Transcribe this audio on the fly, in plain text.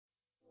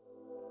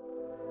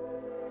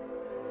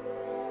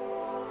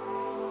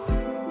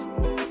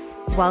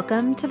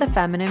Welcome to the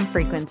Feminine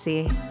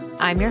Frequency.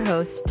 I'm your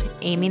host,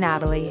 Amy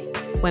Natalie,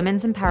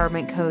 women's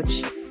empowerment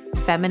coach,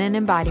 feminine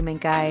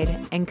embodiment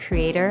guide, and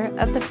creator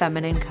of the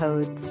Feminine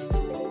Codes.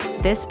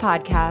 This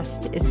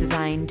podcast is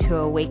designed to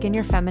awaken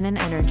your feminine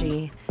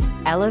energy,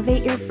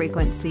 elevate your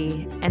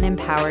frequency, and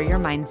empower your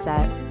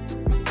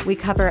mindset. We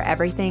cover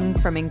everything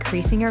from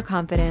increasing your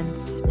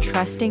confidence,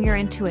 trusting your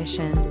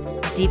intuition,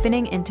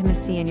 deepening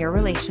intimacy in your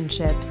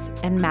relationships,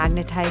 and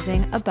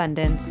magnetizing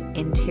abundance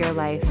into your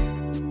life.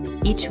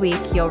 Each week,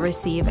 you'll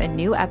receive a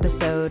new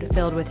episode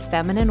filled with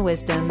feminine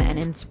wisdom and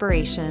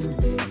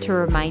inspiration to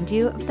remind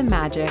you of the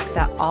magic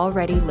that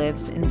already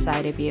lives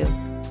inside of you.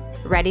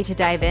 Ready to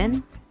dive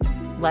in?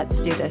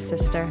 Let's do this,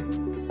 sister.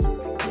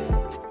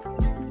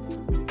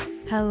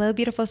 Hello,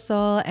 beautiful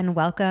soul, and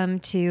welcome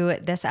to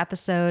this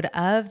episode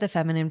of The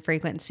Feminine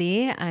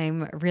Frequency.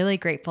 I'm really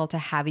grateful to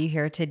have you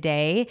here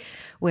today,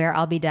 where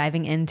I'll be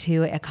diving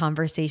into a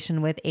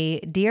conversation with a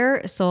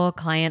dear soul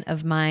client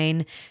of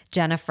mine,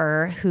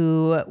 Jennifer,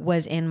 who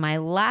was in my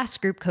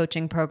last group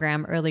coaching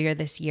program earlier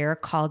this year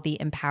called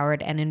the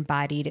Empowered and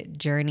Embodied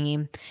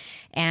Journey.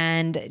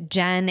 And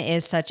Jen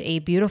is such a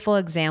beautiful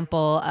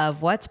example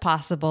of what's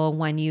possible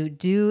when you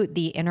do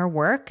the inner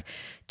work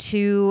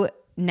to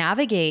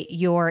navigate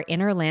your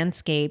inner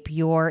landscape,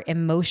 your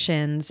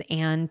emotions,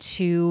 and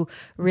to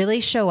really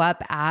show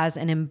up as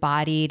an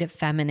embodied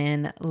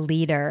feminine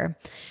leader.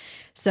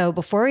 So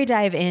before we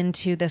dive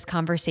into this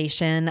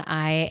conversation,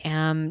 I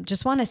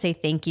just want to say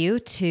thank you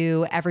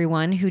to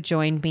everyone who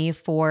joined me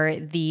for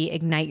the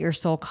Ignite Your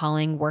Soul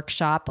Calling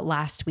workshop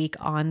last week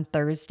on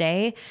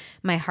Thursday.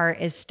 My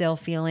heart is still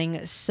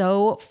feeling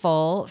so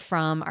full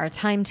from our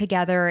time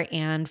together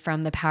and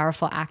from the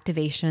powerful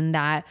activation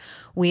that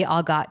we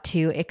all got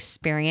to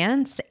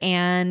experience.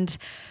 And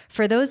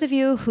for those of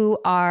you who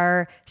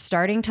are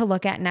starting to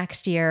look at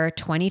next year,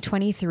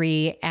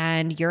 2023,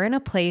 and you're in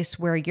a place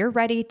where you're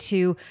ready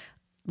to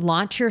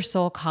launch your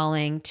soul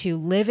calling, to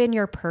live in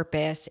your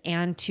purpose,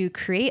 and to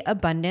create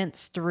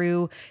abundance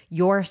through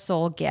your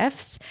soul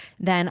gifts,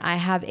 then I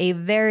have a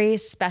very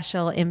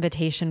special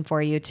invitation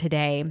for you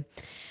today.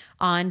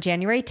 On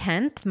January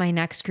 10th, my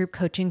next group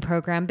coaching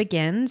program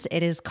begins.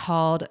 It is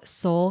called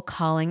Soul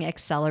Calling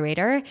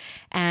Accelerator,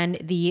 and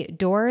the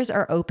doors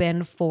are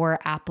open for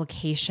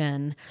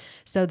application.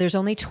 So there's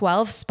only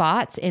 12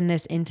 spots in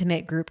this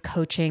intimate group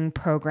coaching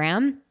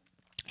program.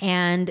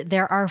 And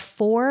there are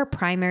 4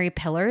 primary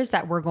pillars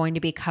that we're going to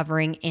be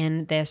covering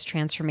in this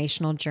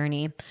transformational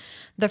journey.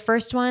 The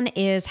first one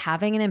is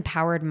having an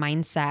empowered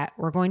mindset.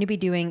 We're going to be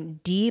doing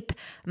deep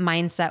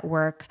mindset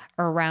work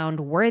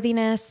around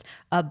worthiness,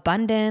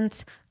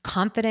 abundance,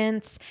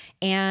 confidence,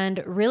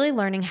 and really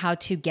learning how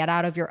to get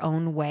out of your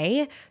own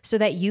way so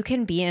that you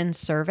can be in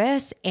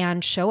service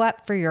and show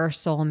up for your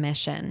soul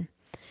mission.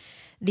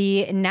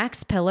 The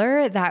next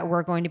pillar that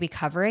we're going to be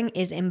covering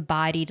is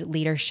embodied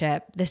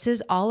leadership. This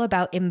is all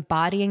about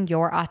embodying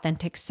your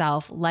authentic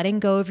self, letting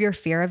go of your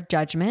fear of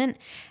judgment,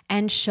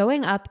 and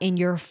showing up in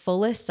your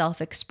fullest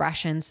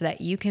self-expression so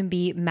that you can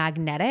be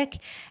magnetic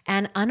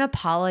and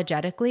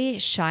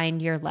unapologetically shine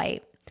your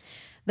light.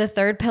 The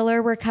third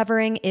pillar we're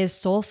covering is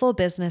soulful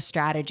business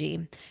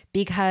strategy,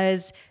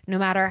 because no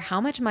matter how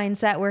much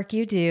mindset work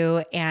you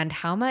do and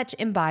how much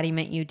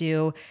embodiment you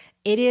do,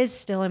 it is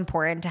still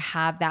important to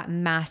have that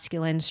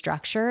masculine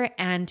structure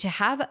and to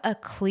have a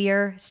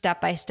clear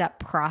step-by-step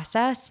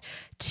process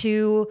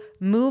to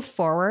move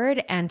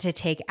forward and to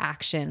take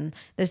action.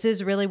 This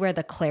is really where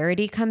the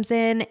clarity comes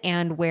in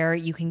and where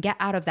you can get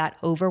out of that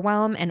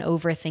overwhelm and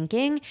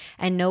overthinking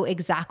and know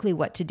exactly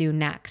what to do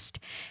next.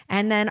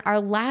 And then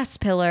our last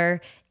pillar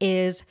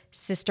is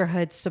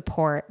sisterhood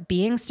support,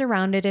 being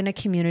surrounded in a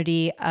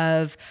community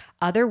of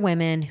other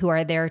women who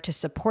are there to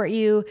support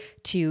you,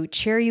 to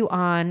cheer you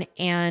on,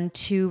 and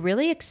to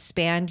really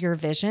expand your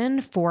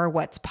vision for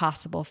what's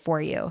possible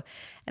for you.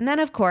 And then,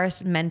 of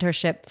course,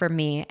 mentorship for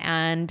me.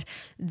 And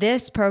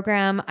this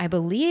program, I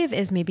believe,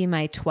 is maybe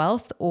my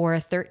 12th or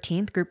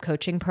 13th group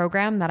coaching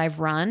program that I've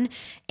run.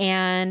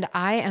 And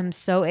I am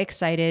so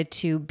excited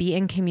to be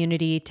in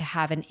community, to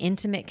have an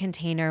intimate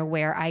container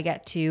where I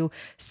get to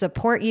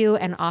support you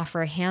and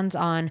offer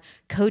hands-on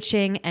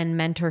coaching and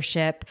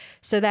mentorship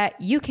so that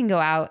you can go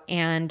out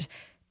and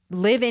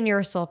live in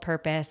your soul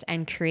purpose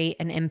and create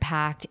an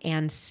impact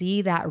and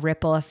see that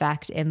ripple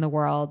effect in the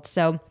world.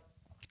 So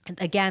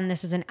again,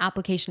 this is an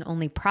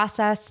application-only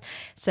process.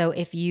 So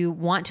if you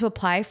want to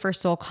apply for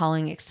Soul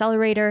Calling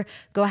Accelerator,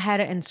 go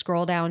ahead and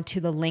scroll down to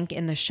the link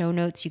in the show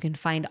notes. You can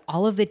find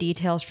all of the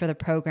details for the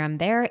program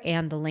there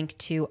and the link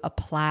to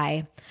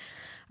apply.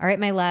 All right,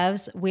 my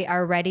loves, we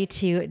are ready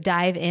to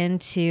dive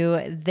into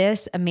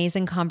this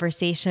amazing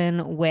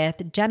conversation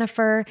with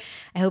Jennifer.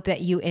 I hope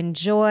that you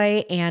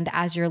enjoy. And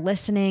as you're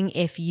listening,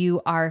 if you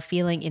are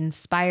feeling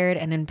inspired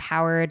and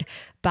empowered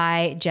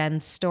by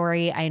Jen's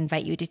story, I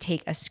invite you to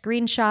take a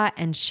screenshot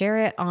and share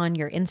it on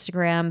your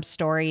Instagram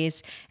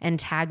stories and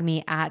tag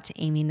me at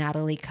Amy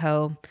Natalie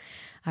Co.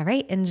 All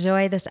right,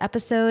 enjoy this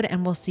episode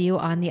and we'll see you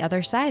on the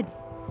other side.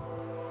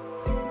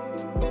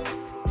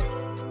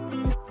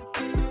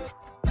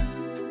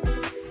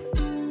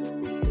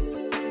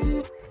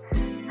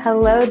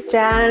 Hello,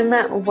 Jen.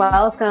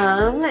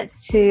 Welcome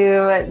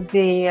to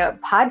the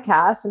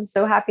podcast. I'm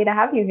so happy to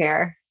have you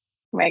here.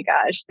 Oh my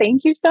gosh.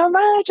 Thank you so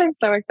much. I'm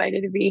so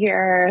excited to be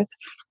here.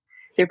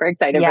 Super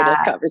excited for this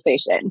Yeah.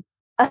 conversation.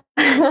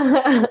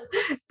 I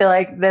feel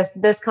like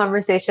this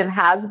conversation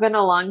has been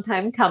a long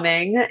time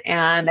coming,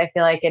 and I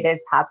feel like it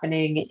is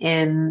happening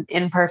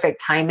in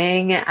perfect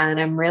timing. And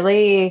I'm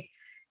really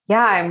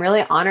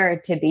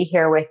honored to be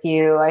here with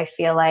you. I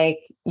feel like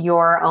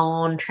your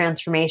own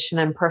transformation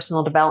and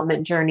personal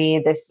development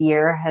journey this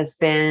year has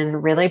been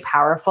really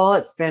powerful.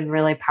 It's been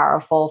really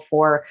powerful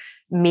for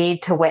me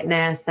to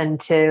witness and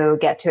to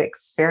get to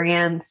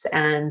experience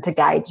and to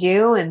guide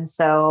you. And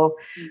so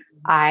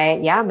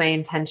my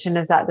intention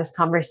is that this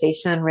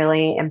conversation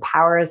really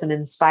empowers and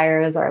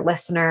inspires our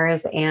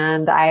listeners,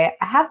 and I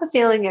have a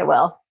feeling it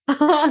will.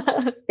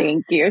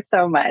 Thank you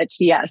so much.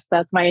 Yes,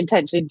 that's my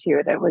intention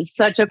too. That was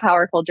such a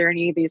powerful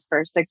journey these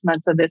first 6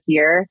 months of this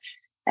year.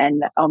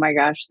 And oh my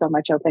gosh, so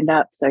much opened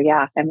up. So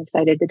yeah, I'm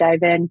excited to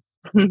dive in.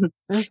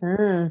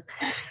 Mm-hmm.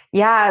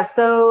 Yeah.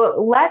 So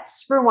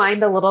let's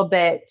rewind a little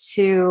bit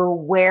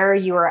to where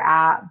you were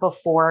at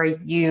before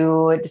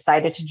you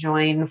decided to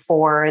join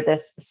for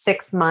this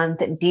 6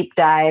 month deep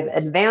dive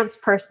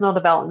advanced personal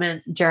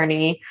development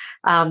journey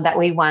that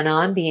we went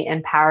on, the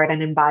Empowered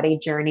and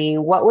Embodied journey.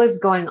 What was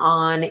going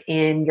on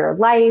in your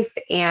life,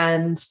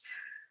 and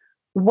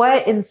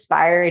what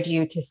inspired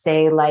you to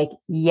say, like,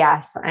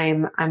 yes,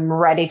 I'm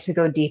ready to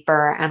go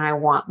deeper and I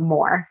want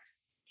more?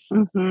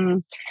 hmm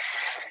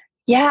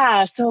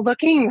Yeah. So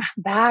looking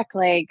back,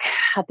 like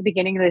at the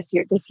beginning of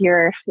this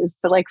year has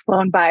been like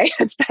flown by.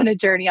 It's been a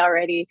journey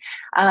already.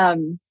 I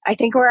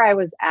think where I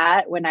was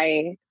at when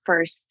I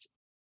first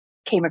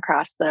came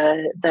across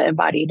the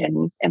embodied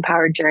and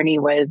empowered journey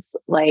was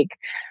like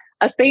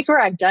a space where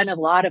I've done a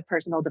lot of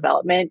personal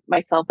development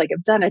myself. Like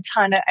I've done a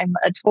ton I'm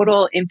a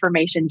total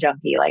information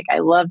junkie. Like I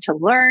love to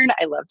learn,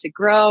 I love to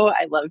grow,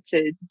 I love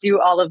to do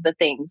all of the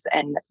things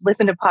and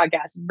listen to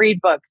podcasts,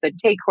 read books, and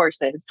take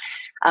courses.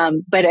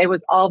 But it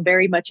was all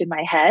very much in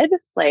my head.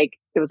 Like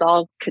it was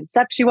all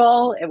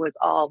conceptual. It was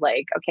all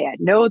like, okay, I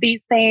know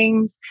these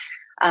things.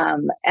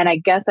 And I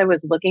guess I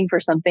was looking for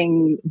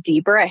something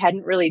deeper. I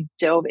hadn't really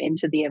dove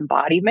into the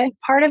embodiment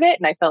part of it.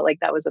 And I felt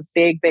like that was a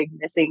big, big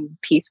missing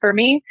piece for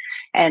me.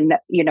 And,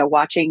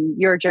 watching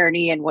your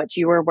journey and what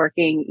you were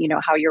working,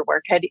 how your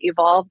work had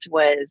evolved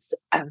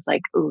I was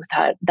like, ooh,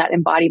 that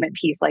embodiment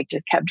piece like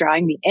just kept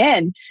drawing me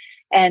in.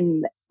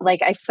 And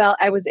like, I felt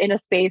I was in a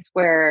space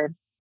where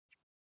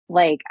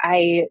like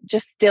I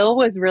just still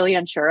was really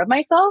unsure of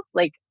myself.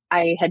 Like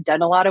I had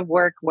done a lot of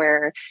work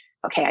where,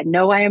 okay, I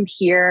know I am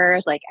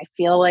here. Like I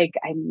feel like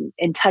I'm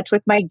in touch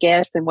with my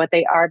gifts and what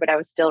they are, but I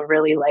was still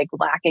really like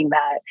lacking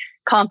that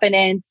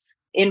confidence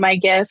in my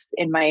gifts,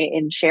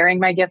 in sharing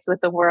my gifts with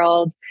the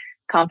world,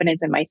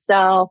 confidence in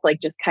myself, like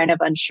just kind of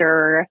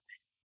unsure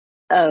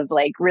of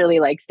like really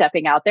like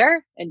stepping out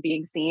there and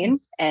being seen.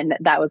 And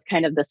that was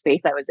kind of the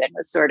space I was in,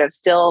 was sort of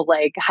still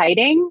like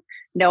hiding,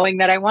 knowing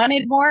that I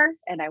wanted more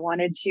and I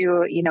wanted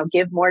to,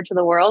 give more to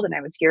the world and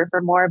I was here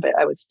for more, but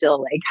I was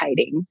still like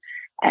hiding.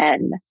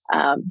 And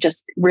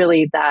just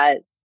really that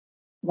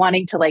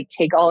wanting to like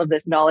take all of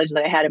this knowledge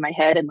that I had in my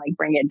head and like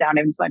bring it down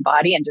into my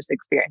body and just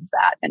experience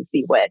that and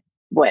see what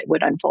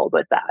would unfold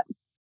with that.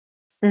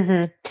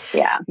 Mm-hmm.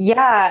 Yeah.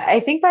 Yeah, I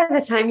think by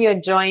the time you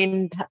had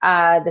joined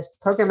this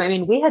program, I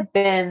mean, we had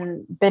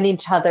been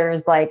each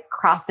other's like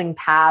crossing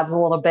paths a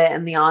little bit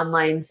in the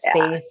online Yeah.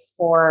 space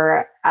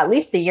for at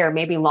least a year,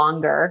 maybe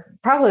longer,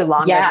 probably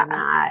longer Yeah. than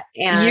that.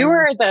 You And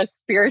were the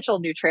spiritual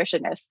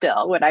nutritionist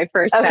still when I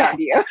first okay, found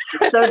you.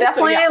 so So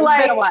definitely yeah, it's been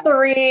like a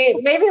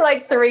while. maybe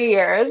like 3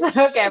 years.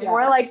 Okay,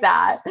 more Yeah. like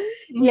that. Mhm.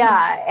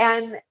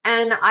 Yeah,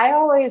 and I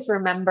always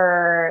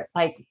remember,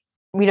 like,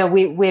 we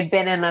had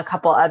been in a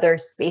couple other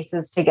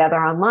spaces together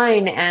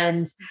online,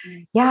 and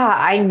Mhm. yeah,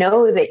 I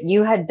know that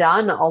you had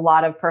done a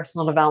lot of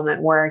personal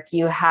development work.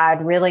 You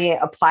had really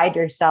applied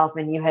yourself,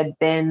 and you had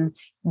been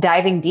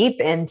diving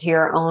deep into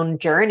your own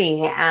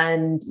journey,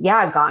 and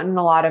yeah, gotten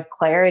a lot of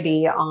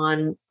clarity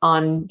on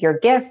your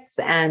gifts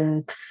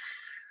and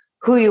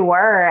who you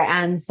were.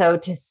 And so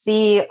to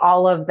see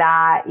all of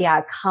that,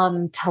 yeah,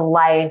 come to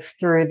life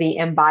through the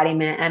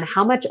embodiment and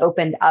how much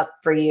opened up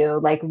for you,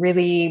 like,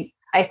 really,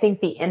 I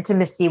think the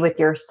intimacy with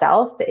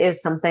yourself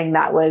is something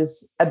that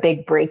was a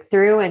big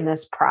breakthrough in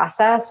this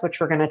process,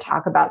 which we're going to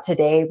talk about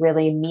today,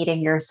 really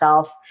meeting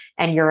yourself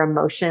and your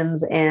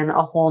emotions in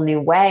a whole new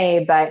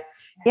way. But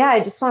yeah, I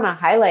just want to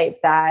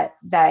highlight that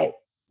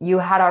you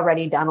had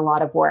already done a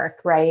lot of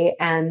work, right?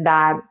 And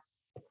that,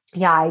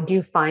 yeah, I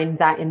do find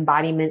that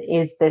embodiment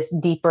is this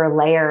deeper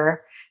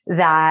layer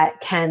that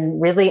can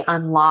really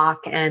unlock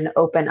and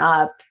open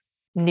up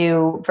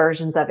new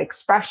versions of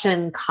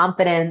expression,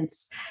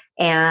 confidence,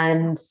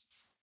 and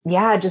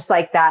yeah, just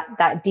like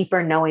that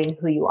deeper knowing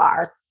who you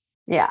are.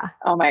 Yeah.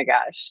 Oh my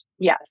gosh.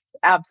 Yes,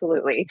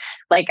 absolutely.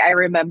 Like I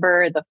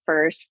remember the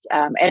first,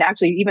 and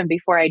actually even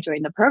before I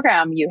joined the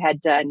program, you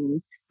had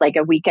done like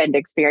a weekend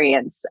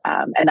experience.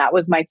 And that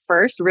was my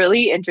first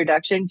really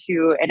introduction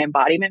to an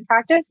embodiment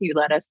practice. You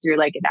led us through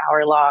like an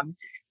hour long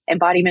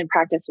embodiment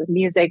practice with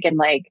music, and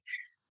like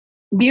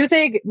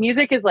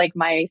music is like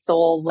my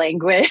soul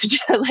language.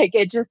 Like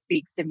it just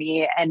speaks to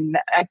me and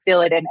I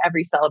feel it in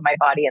every cell of my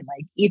body. And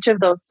like each of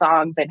those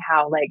songs and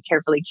how like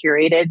carefully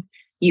curated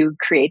you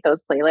create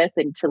those playlists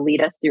and to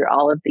lead us through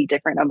all of the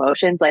different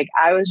emotions. Like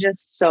I was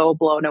just so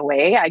blown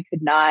away. I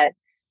could not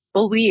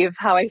believe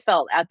how I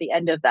felt at the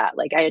end of that.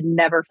 Like I had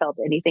never felt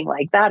anything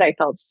like that. I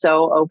felt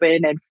so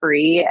open and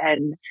free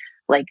and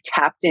like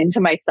tapped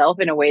into myself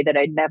in a way that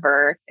I'd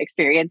never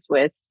experienced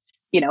with,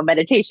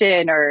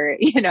 meditation or,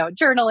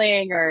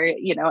 journaling or,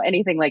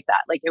 anything like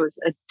that. Like it was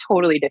a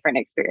totally different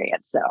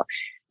experience. So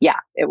yeah,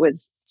 it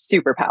was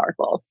super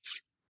powerful.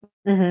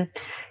 Hmm.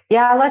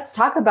 Yeah, let's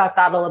talk about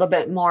that a little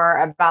bit more,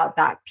 about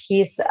that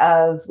piece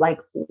of like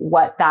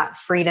what that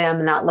freedom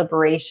and that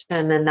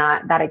liberation and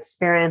that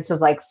experience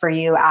was like for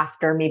you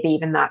after maybe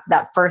even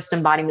that first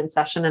embodiment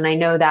session. And I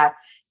know that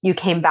you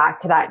came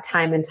back to that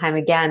time and time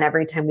again.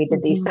 Every time we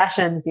did these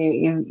sessions,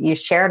 you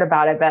shared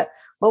about it. But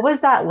what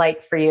was that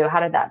like for you?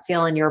 How did that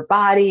feel in your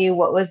body?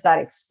 What was that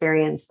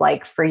experience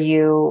like for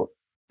you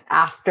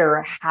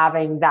after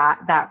having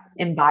that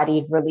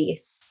embodied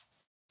release?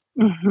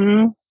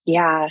 Hmm.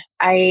 Yeah,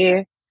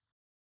 I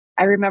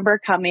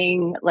remember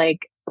coming,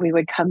 like we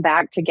would come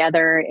back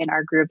together in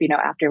our group,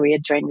 after we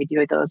had joined, we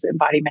do those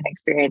embodiment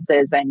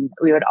experiences and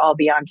we would all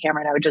be on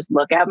camera and I would just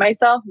look at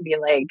myself and be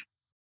like,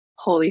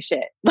 holy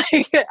shit.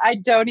 Like I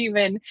don't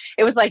even,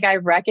 it was like I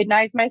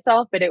recognized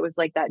myself, but it was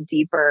like that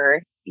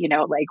deeper,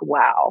 like,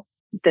 wow,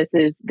 this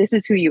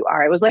is who you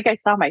are. It was like I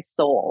saw my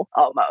soul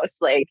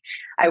almost. Like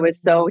I was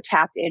so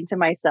tapped into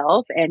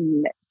myself.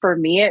 And for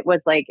me, it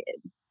was like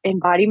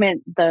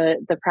embodiment,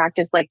 the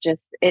practice, like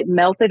just it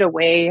melted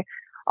away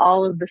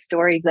all of the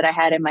stories that I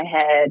had in my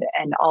head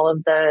and all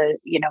of the,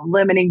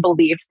 limiting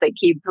beliefs that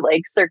keep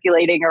like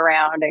circulating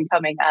around and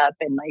coming up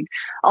and like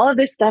all of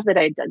this stuff that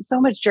I'd done so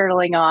much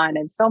journaling on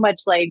and so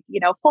much like,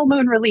 full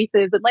moon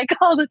releases and like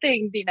all the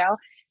things.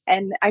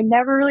 And I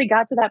never really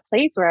got to that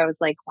place where I was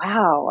like,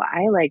 wow,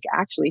 I like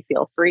actually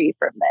feel free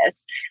from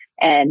this.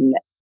 And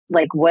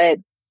like what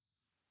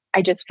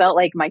I just felt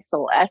like my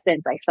soul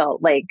essence, I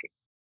felt like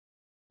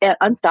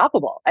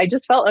unstoppable. I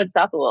just felt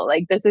unstoppable.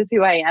 Like this is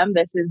who I am.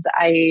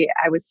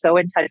 I was so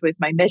in touch with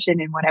my mission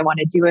and what I want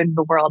to do in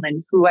the world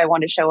and who I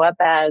want to show up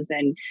as.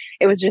 And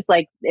it was just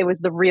like, it was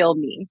the real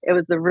me. It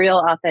was the real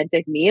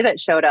authentic me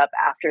that showed up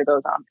after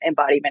those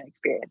embodiment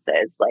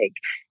experiences. Like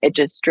it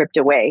just stripped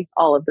away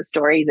all of the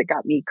stories. It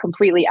got me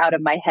completely out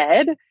of my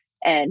head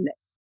and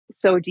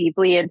so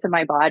deeply into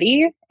my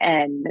body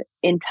and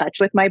in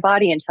touch with my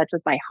body, in touch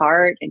with my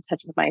heart, in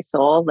touch with my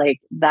soul. Like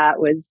that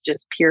was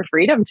just pure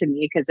freedom to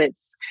me because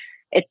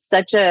it's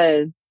such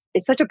a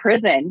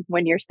prison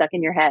when you're stuck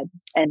in your head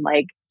and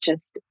like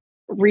just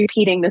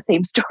repeating the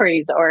same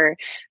stories or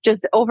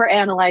just over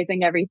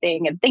analyzing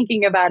everything and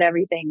thinking about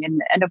everything.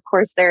 And of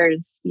course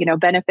there's,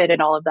 benefit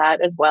in all of that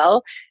as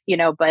well,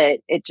 but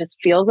it just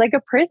feels like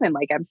a prison.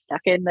 Like I'm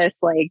stuck in this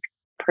like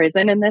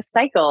prison in this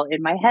cycle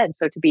in my head.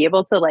 So to be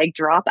able to like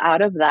drop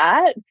out of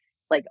that,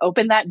 like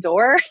open that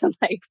door and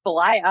like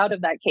fly out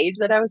of that cage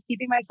that I was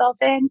keeping myself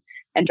in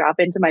and drop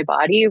into my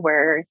body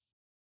where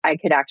I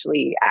could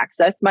actually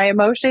access my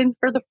emotions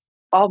for the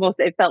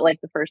almost, it felt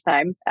like the first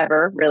time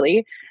ever,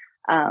 really.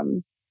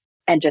 And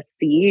just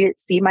see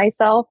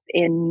myself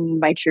in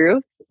my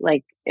truth.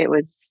 Like it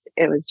was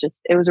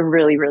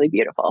really, really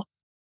beautiful.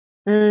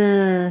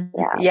 Yeah,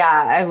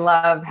 I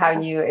love how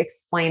you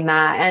explain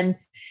that. And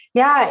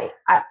yeah,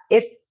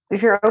 if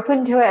you're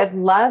open to it, I'd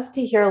love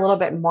to hear a little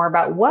bit more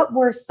about what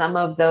were some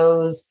of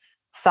those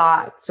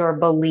thoughts or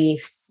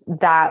beliefs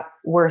that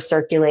were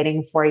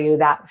circulating for you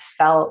that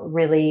felt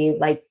really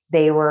like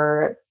you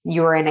were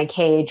in a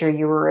cage or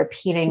you were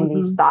repeating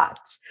these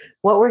thoughts.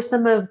 What were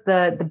some of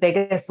the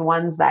biggest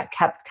ones that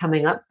kept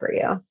coming up for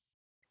you?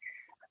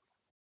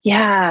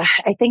 Yeah,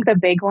 I think the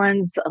big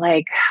ones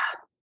like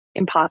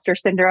imposter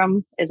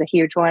syndrome is a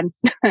huge one.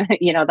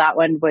 That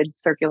one would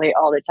circulate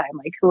all the time.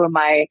 Like, who am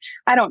I?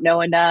 I don't know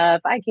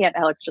enough. I can't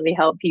actually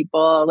help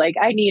people. Like,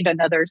 I need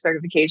another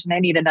certification. I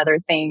need another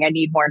thing. I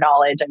need more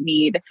knowledge. I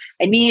need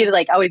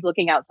like always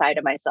looking outside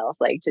of myself,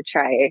 like to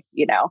try,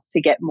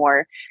 to get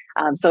more.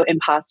 So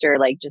imposter,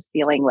 like just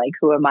feeling like,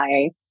 who am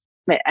I?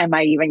 Am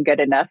I even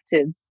good enough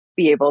to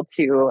be able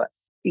to,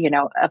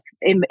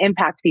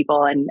 impact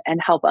people and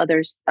help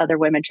other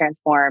women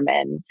transform?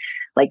 And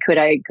like, could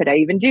I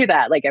even do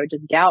that? Like I would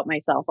just doubt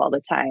myself all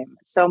the time.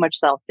 So much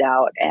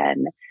self-doubt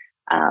and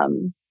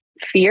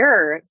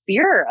fear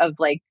of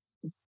like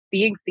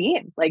being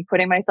seen, like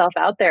putting myself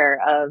out there,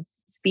 of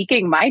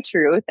speaking my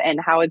truth, and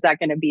how is that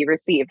going to be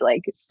received?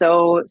 Like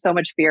so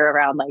much fear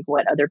around like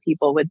what other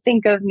people would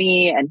think of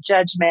me and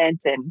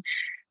judgment. And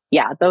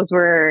yeah, those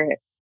were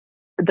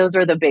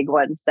the big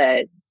ones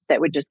that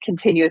would just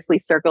continuously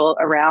circle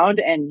around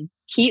and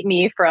keep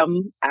me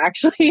from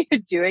actually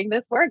doing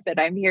this work that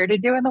I'm here to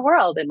do in the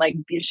world, and like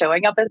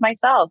showing up as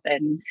myself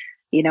and,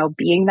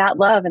 being that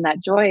love and that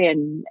joy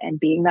and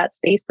being that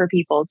space for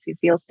people to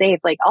feel safe.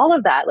 Like all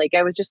of that, like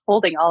I was just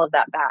holding all of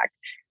that back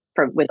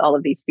with all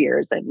of these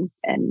fears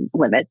and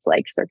limits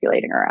like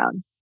circulating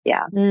around.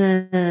 Yeah.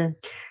 Mm,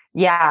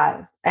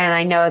 yeah. And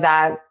I know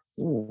that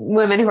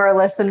women who are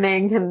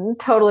listening can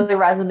totally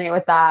resonate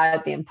with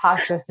that, the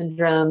imposter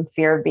syndrome,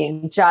 fear of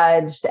being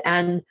judged.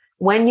 And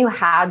when you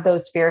had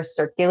those fears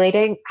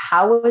circulating,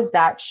 how was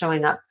that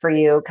showing up for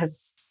you?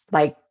 Because,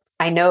 like,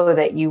 I know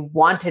that you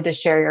wanted to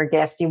share your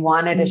gifts, you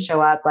wanted to Mm.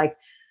 show up. Like,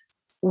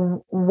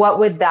 what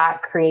would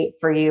that create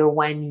for you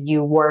when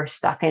you were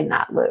stuck in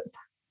that loop?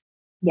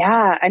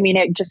 Yeah. I mean,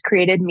 it just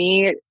created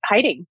me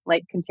hiding,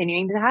 like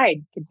continuing to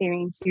hide,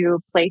 continuing to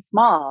play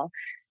small,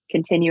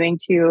 continuing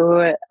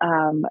to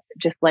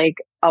just like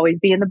always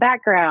be in the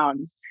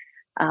background,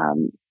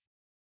 um,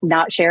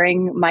 not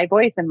sharing my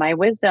voice and my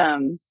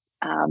wisdom,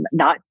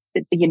 not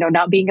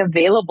not being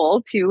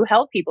available to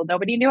help people.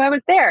 Nobody knew I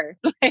was there.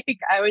 Like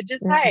I would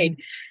just hide,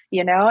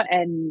 Mhm.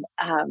 and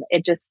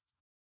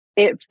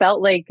it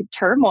felt like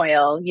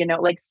turmoil,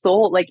 like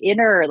soul, like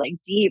inner, like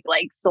deep,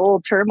 like soul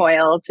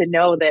turmoil to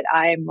know that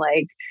I'm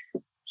like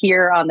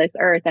here on this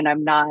earth and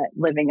I'm not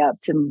living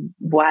up to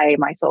why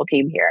my soul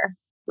came here.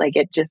 Like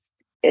it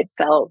just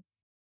felt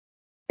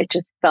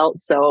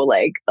so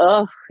like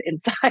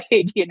inside,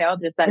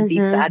 just that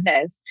deep Mhm.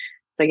 sadness.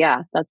 So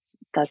yeah, that's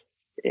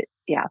it.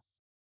 Yeah.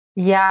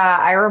 Yeah,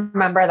 I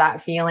remember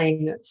that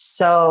feeling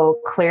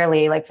so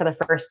clearly. Like for the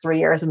first 3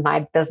 years of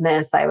my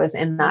business, I was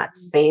in that Mhm.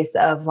 space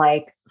of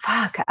like,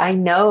 fuck, I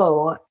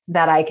know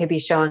that I could be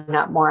showing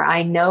up more.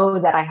 I know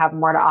that I have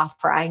more to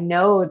offer. I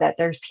know that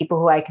there's people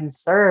who I can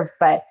serve,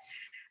 but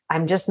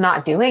I'm just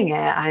not doing it.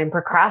 I'm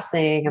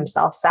procrastinating. I'm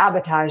self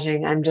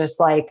sabotaging. I'm just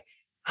like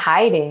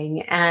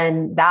hiding.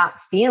 And that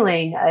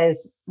feeling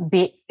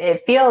it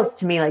feels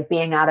to me like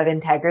being out of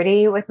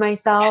integrity with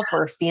myself,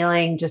 or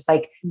feeling just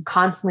like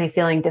constantly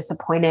feeling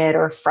disappointed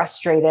or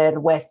frustrated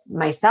with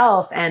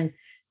myself. And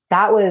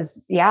that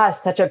was, yeah,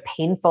 such a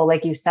painful,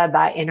 like you said,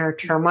 that inner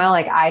turmoil.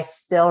 Like I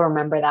still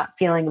remember that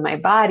feeling in my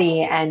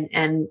body,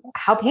 and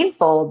how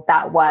painful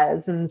that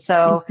was. And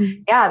so,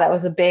 Mhm. yeah, that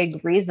was a big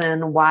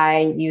reason why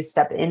you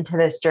stepped into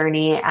this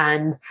journey.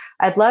 And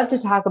I'd love to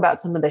talk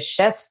about some of the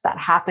shifts that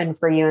happened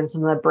for you and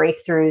some of the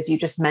breakthroughs. You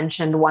just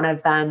mentioned one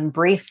of them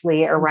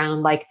briefly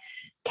around like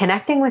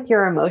connecting with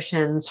your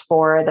emotions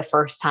for the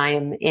first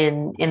time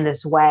in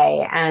this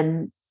way.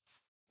 And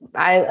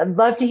I'd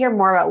love to hear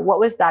more about what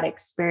was that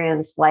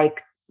experience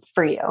like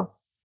for you?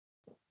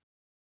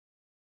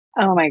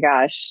 Oh my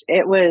gosh.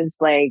 It was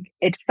like,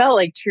 it felt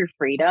like true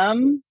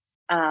freedom.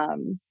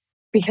 Um,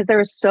 because there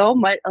was so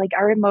much, like,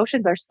 our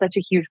emotions are such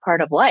a huge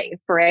part of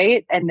life,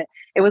 right? And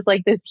it was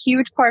like this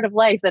huge part of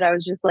life that I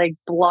was just like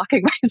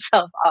blocking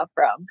myself off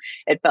from.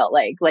 It felt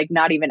like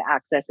not even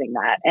accessing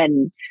that.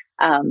 And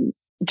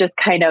just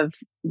kind of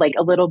like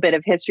a little bit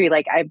of history.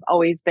 Like, I've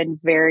always been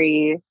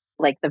very,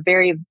 like, the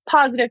very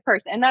positive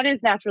person. And that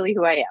is naturally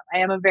who I am. I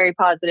am a very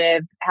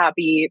positive,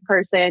 happy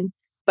person,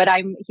 but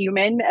I'm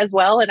human as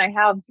well. And I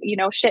have,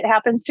 shit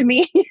happens to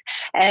me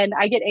and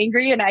I get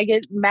angry and I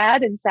get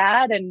mad and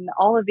sad and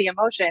all of the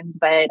emotions,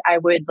 but I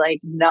would like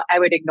not, I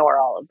would ignore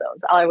all of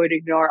those. I would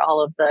ignore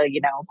all of the,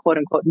 quote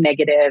unquote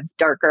negative,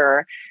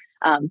 darker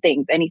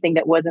things, anything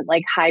that wasn't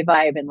like high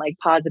vibe and like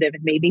positive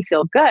and made me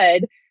feel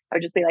good. I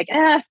would just be like,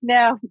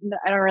 no,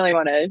 I don't really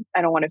want to,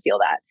 I don't want to feel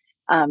that.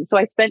 So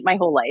I spent my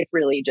whole life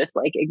really just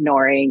like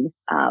ignoring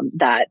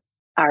that.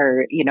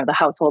 The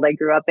household I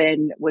grew up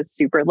in was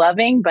super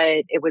loving,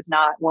 but it was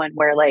not one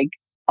where like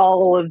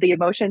all of the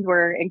emotions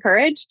were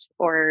encouraged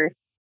or,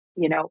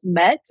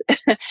 met,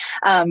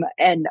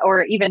 and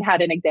or even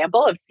had an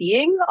example of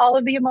seeing all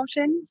of the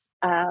emotions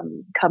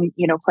come,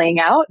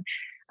 playing out.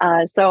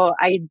 So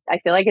I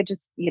feel like it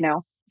just,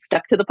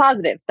 stuck to the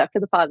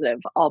positive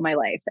all my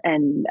life,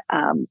 and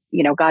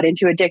got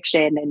into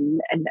addiction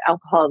and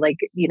alcohol, like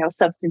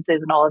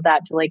substances and all of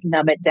that to like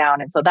numb it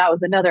down. And so that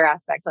was another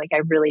aspect. Like,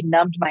 I really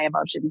numbed my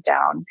emotions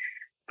down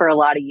for a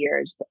lot of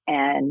years,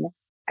 and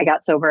I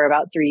got sober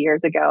about 3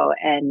 years ago,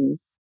 and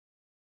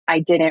I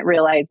didn't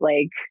realize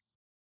like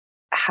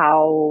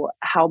how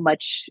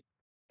much,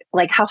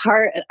 like how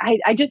hard,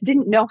 I just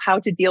didn't know how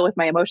to deal with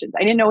my emotions.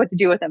 I didn't know what to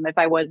do with them if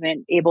I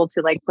wasn't able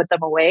to like put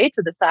them away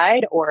to the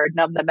side or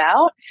numb them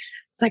out.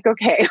 It's like,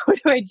 okay, what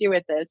do I do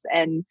with this?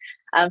 And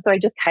so I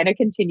just kind of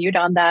continued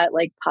on that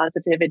like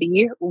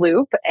positivity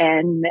loop,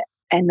 and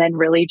then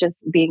really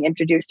just being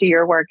introduced to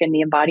your work and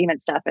the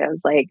embodiment stuff. And I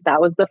was like,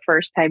 that was the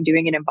first time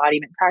doing an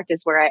embodiment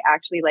practice where I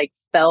actually like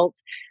felt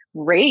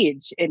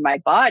rage in my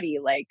body,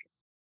 like,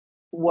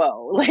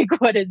 whoa, like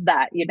what is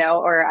that,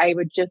 or I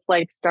would just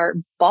like start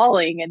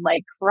bawling and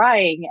like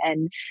crying,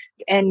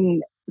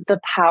 and the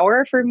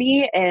power for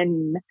me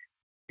and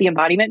the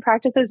embodiment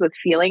practices with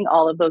feeling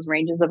all of those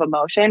ranges of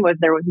emotion was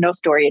there was no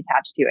story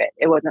attached to it.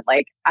 It wasn't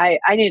like I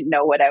didn't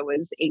know what I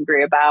was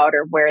angry about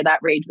or where that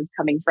rage was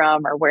coming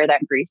from or where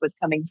that grief was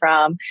coming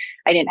from.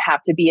 I didn't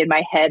have to be in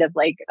my head of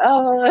like,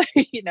 oh,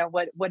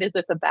 what is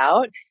this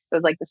about? It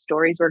was like the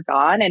stories were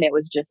gone, and it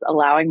was just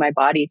allowing my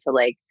body to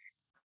like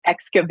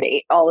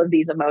excavate all of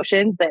these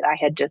emotions that I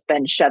had just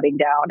been shoving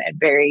down and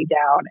burying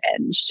down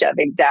and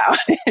shoving down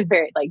and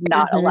very like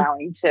not Mhm.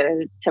 allowing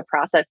to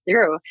process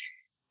through.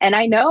 And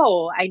I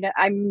know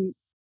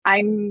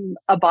I'm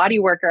a body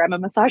worker. I'm a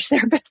massage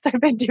therapist.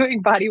 I've been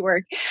doing body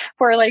work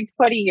for like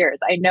 20 years.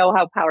 I know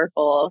how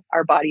powerful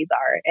our bodies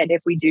are. And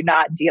if we do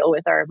not deal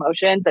with our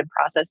emotions and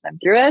process them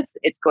through us,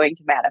 it's going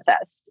to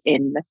manifest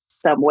in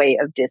some way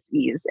of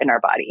dis-ease in our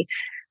body.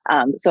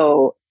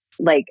 So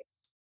like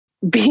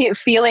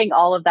feeling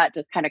all of that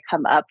just kind of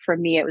come up for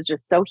me, it was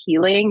just so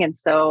healing. And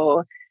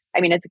so, I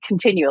mean, it's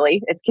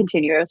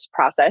continuous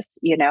process,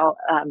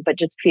 but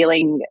just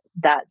feeling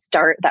that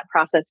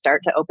process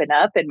start to open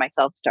up and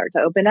myself start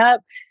to open up,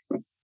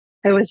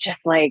 it was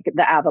just like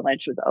the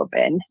avalanche was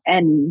open.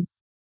 And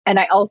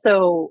I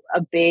also,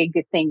 a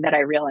big thing that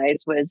I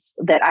realized was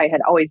that I had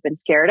always been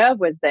scared of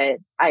was that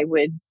I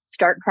would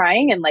start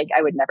crying and like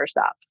I would never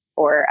stop,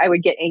 or I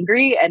would get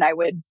angry and I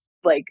would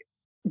like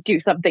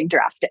do something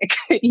drastic,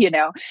 my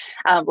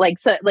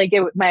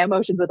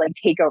emotions would like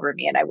take over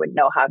me and I wouldn't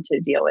know how to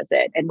deal with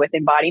it. And with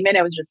embodiment,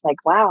 it was just like,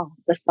 wow,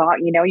 the song,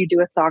 you do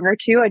a song or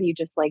two and you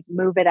just like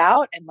move it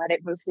out and let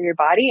it move through your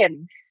body,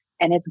 and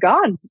it's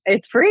gone.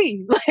 It's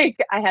free. Like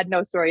I had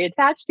no story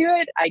attached to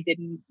it. I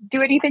didn't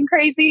do anything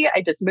crazy.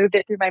 I just moved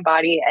it through my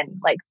body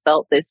and like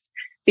felt this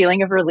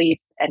feeling of relief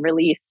and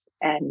release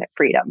and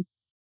freedom.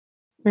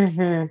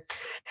 Mm-hmm.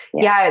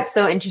 Yeah, it's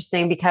so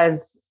interesting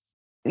because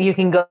you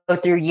can go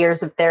through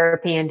years of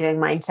therapy and doing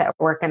mindset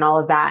work and all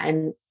of that.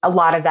 And a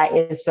lot of that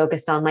is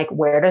focused on like,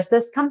 where does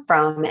this come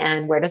from?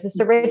 And where does this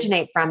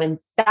originate from? And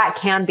that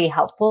can be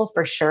helpful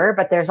for sure.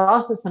 But there's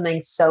also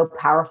something so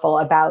powerful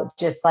about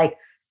just like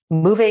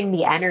moving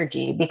the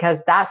energy,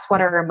 because that's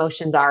what our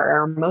emotions are.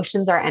 Our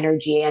emotions are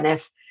energy. And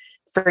if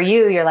for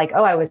you, you're like,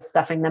 oh, I was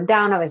stuffing them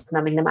down, I was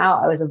numbing them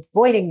out, I was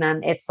avoiding them.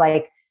 It's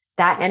like,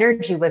 that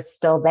energy was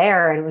still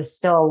there and it was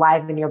still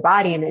alive in your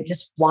body, and it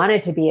just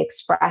wanted to be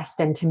expressed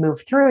and to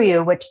move through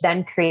you, which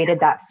then created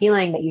that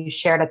feeling that you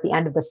shared at the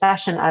end of the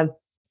session of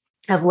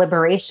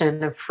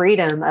liberation, of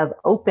freedom, of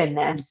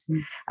openness,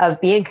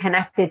 of being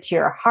connected to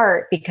your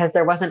heart, because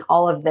there wasn't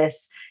all of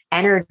this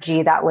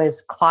energy that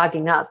was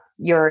clogging up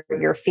your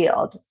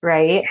field,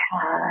 right?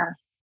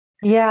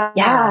 Yeah.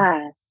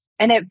 Yeah.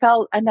 And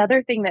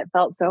another thing that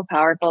felt so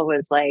powerful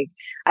was like,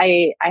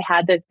 I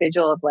had this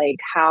visual of like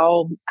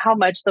how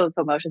much those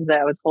emotions that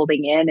I was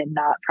holding in and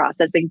not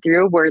processing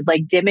through were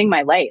like dimming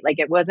my light. Like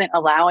it wasn't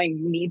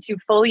allowing me to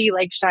fully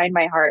like shine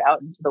my heart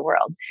out into the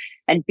world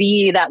and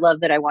be that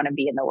love that I want to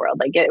be in the world.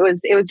 Like it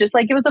was just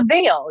like, it was a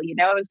veil,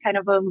 it was kind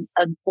of a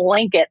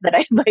blanket that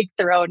I like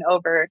thrown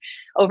over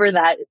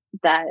that,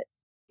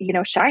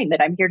 shine,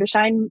 that I'm here to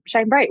shine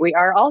bright. We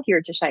are all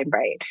here to shine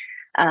bright.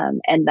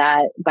 And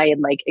that by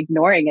like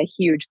ignoring a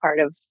huge part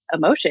of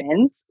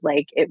emotions,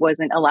 like it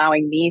wasn't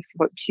allowing me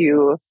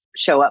to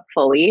show up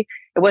fully.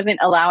 It wasn't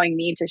allowing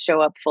me to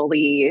show up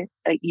fully,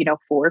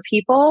 for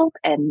people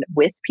and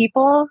with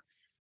people.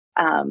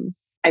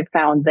 I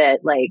found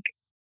that like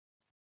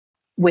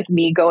with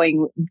me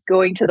going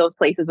to those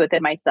places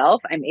within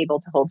myself, I'm able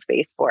to hold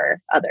space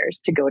for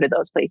others to go to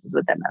those places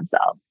within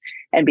themselves.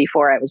 And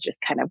before, I was just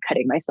kind of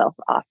cutting myself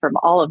off from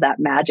all of that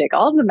magic,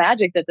 all of the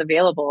magic that's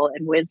available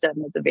and wisdom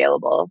that's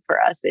available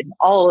for us in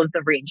all of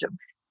the range of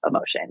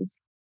emotions.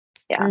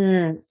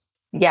 Yeah.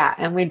 Yeah.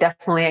 And we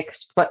definitely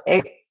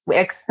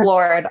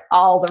explored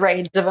all the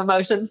range of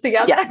emotions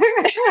together. Yes,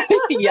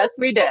 yes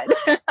we did.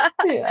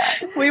 Yeah.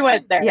 We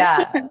went there.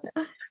 Yeah.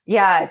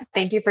 Yeah.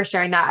 Thank you for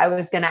sharing that. I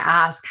was going to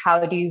ask,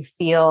 how do you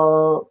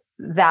feel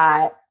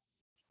that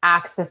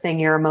accessing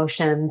your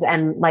emotions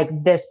and like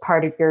this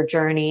part of your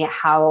journey,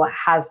 how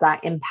has that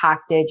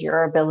impacted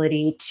your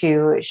ability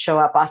to show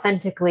up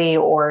authentically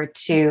or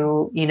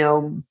to,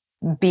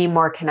 be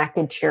more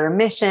connected to your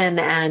mission?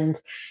 And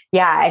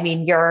yeah, I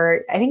mean,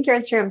 I think your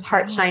Instagram's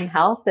Heart Shine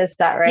Health. Is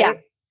that right?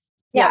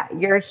 Yeah.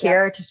 You're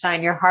here to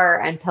shine your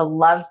heart and to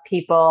love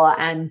people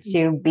and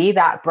to be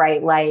that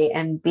bright light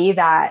and be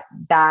that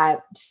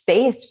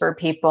space for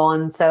people.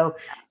 And so,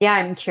 yeah,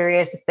 I'm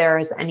curious if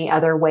there's any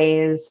other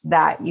ways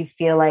that you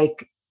feel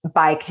like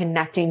by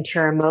connecting to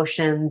your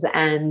emotions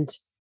and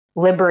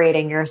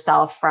liberating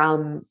yourself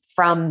from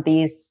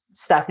these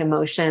stuck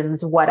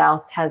emotions, what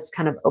else has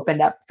kind of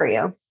opened up for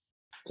you?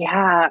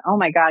 Yeah. Oh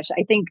my gosh.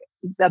 I think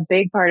the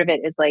big part of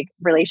it is like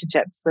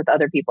relationships with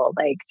other people.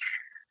 Like,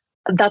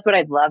 that's what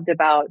I loved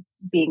about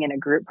being in a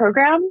group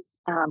program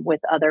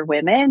with other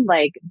women,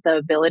 like the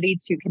ability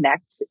to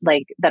connect,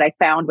 like that I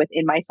found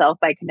within myself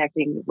by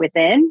connecting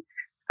within.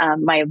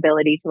 My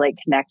ability to like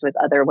connect with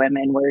other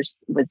women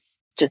was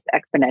just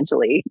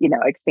exponentially,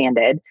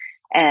 expanded.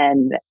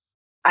 And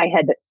I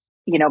had,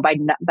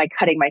 by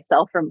cutting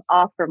myself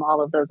off from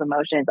all of those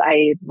emotions,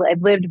 I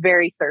lived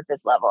very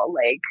surface level.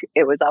 Like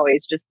it was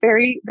always just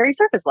very, very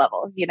surface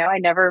level. I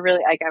never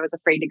really, like, I was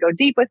afraid to go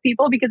deep with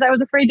people because I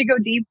was afraid to go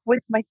deep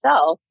with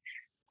myself.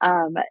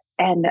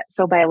 And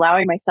so by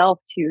allowing myself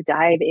to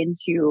dive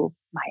into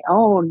my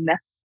own,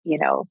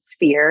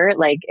 sphere,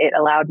 like it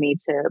allowed me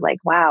to like,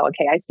 wow,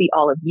 okay, I see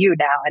all of you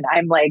now. And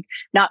I'm like,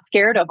 not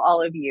scared of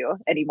all of you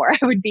anymore.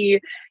 I would be,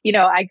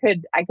 I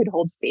could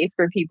hold space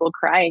for people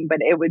crying, but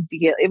it would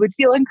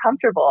feel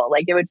uncomfortable.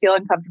 Like it would feel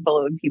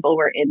uncomfortable when people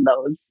were in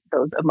those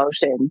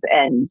emotions.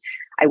 And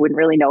I wouldn't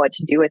really know what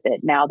to do with it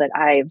now that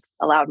I've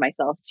allowed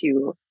myself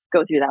to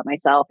go through that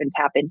myself and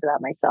tap into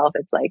that myself.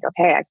 It's like,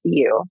 okay, I see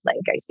you. Like,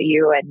 I see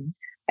you, and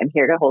I'm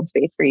here to hold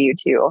space for you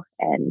too.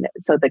 And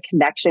so the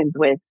connections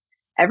with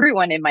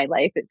everyone in my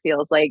life, it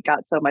feels like,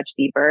 got so much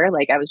deeper.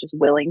 Like, I was just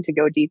willing to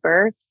go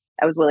deeper.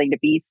 I was willing to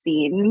be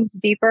seen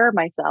deeper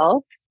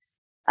myself.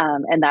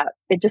 And that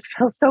it just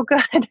feels so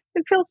good.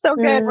 It feels so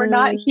good. We're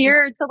not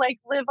here to like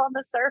live on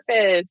the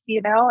surface,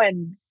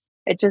 and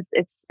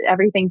it's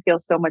everything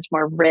feels so much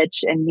more rich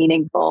and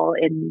meaningful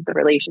in the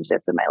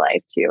relationships in my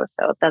life too.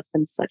 So that's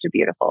been such a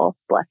beautiful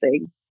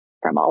blessing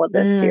from all of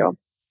this too.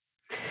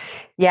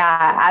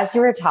 Yeah. As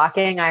you were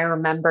talking, I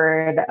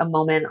remembered a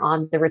moment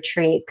on the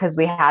retreat because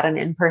we had an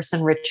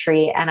in-person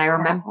retreat. And I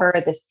remember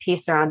this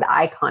piece around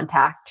eye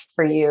contact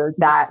for you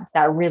that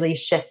really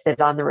shifted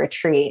on the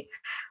retreat.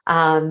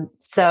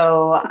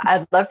 So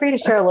I'd love for you to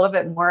share a little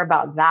bit more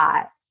about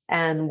that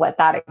and what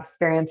that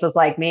experience was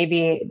like,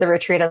 maybe the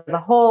retreat as a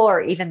whole,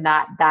 or even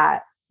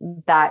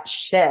that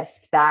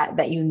shift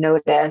that you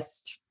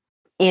noticed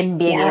in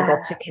being able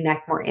to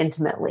connect more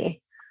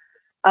intimately.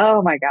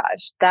 Oh my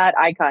gosh, that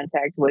eye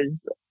contact was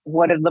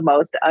one of the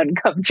most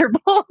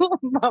uncomfortable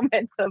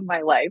moments of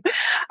my life.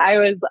 I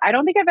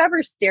don't think I've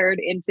ever stared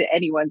into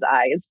anyone's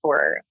eyes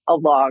for a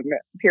long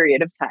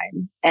period of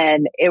time.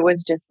 And it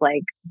was just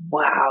like,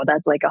 wow,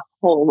 that's like a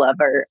whole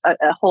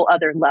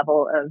other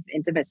level of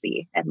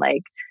intimacy, and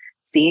like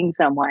seeing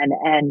someone.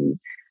 And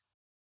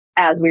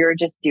as we were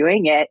just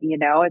doing it,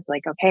 it's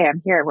like, okay,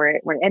 I'm here.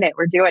 We're in it.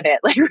 We're doing it.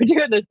 Like, we're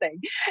doing this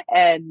thing.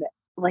 And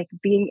like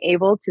being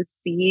able to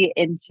see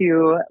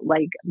into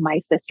like my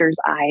sister's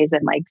eyes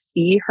and like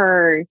see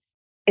her,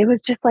 it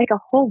was just like a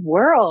whole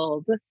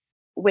world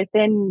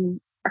within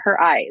her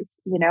eyes,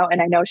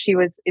 and I know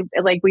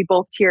like, we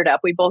both teared up,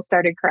 we both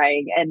started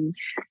crying, and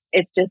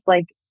it's just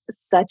like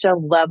such a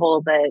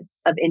level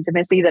of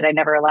intimacy that I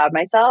never allowed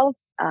myself,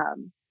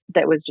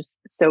 that was just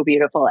so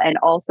beautiful. And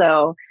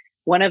also,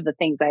 one of the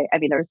things I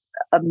mean, there's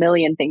a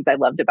million things I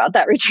loved about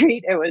that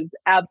retreat. It was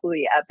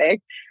absolutely epic.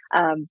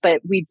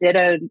 But we did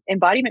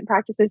embodiment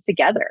practices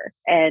together,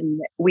 and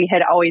we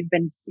had always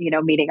been,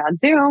 meeting on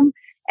Zoom,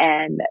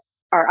 and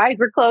our eyes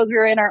were closed. We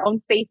were in our own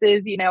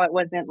spaces. It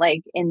wasn't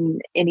like in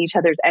each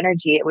other's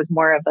energy. It was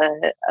more of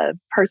a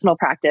personal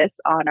practice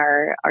on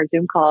our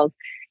Zoom calls,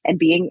 and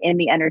being in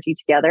the energy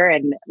together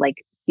and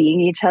like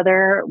seeing each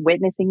other,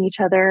 witnessing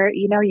each other.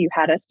 You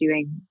had us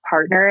doing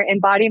partner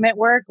embodiment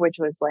work, which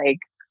was like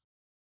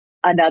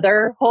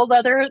another whole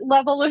other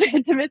level of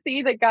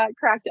intimacy that got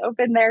cracked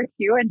open there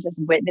too. And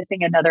just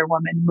witnessing another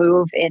woman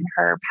move in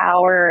her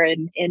power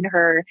and in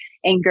her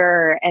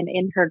anger and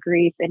in her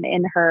grief and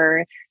in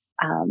her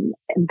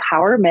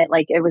empowerment.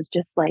 Like, it was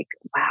just like,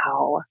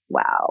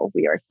 wow,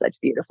 we are such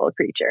beautiful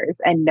creatures.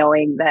 And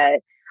knowing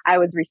that I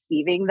was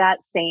receiving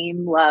that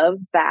same love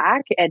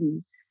back,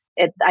 and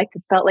I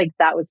felt like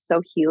that was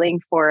so healing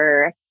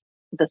for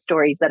the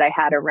stories that I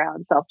had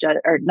around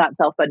or not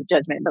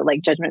judgment, but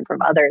like judgment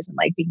from others, and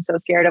like being so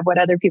scared of what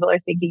other people are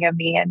thinking of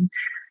me. And,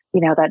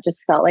 that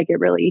just felt like it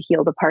really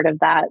healed a part of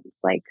that.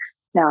 Like,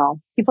 no,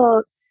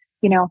 people,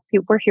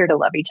 we're here to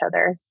love each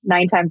other.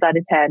 9 times out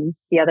of 10,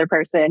 the other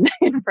person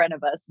in front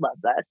of us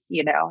loves us,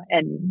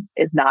 and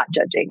is not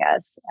judging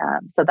us.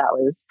 So that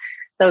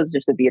was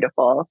just a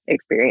beautiful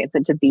experience,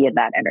 and to be in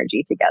that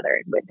energy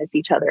together and witness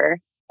each other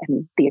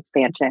and the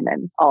expansion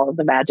and all of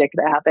the magic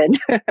that happened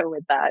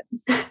with that.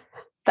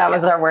 That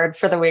was our word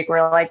for the week.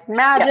 We're like,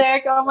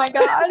 magic. Yes. Oh my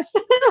gosh.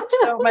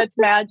 So much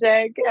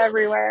magic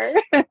everywhere.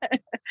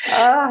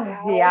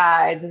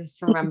 Yeah. I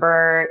just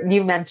remember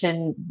you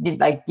mentioned,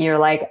 like, you're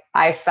like,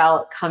 I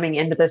felt coming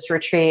into this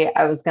retreat,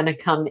 I was going to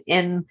come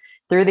in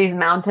through these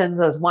mountains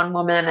as one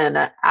woman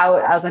and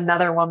out as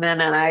another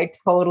woman. And I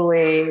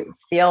totally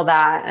feel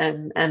that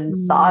and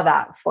saw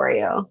that for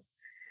you.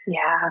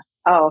 Yeah.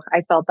 Oh,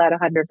 I felt that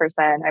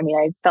 100%. I mean,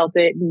 I felt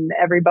it in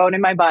every bone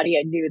in my body.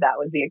 I knew that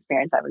was the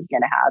experience I was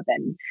going to have.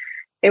 And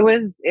it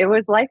was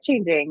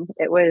life-changing.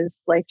 It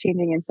was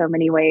life-changing in so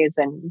many ways.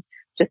 And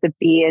just to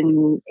be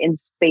in a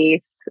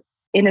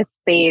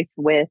space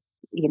with,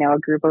 a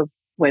group of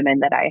women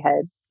that I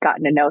had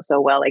gotten to know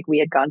so well. Like, we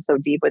had gone so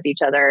deep with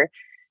each other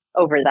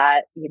over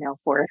that,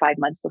 4 or 5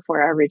 months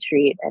before our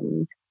retreat,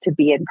 and to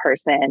be in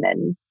person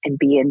and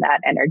be in that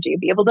energy,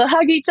 be able to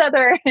hug each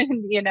other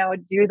and,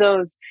 do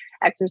those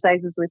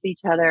exercises with each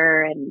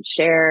other and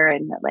share.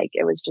 And like,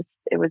 it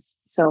was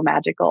so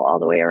magical all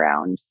the way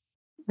around.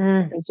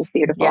 It was just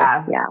beautiful.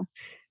 Yeah.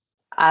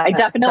 I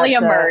definitely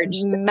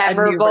emerged.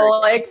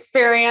 Memorable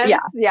experience.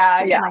 Yeah.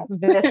 I can like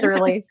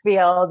viscerally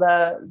feel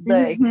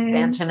the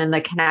expansion and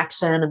the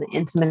connection and the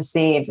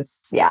intimacy.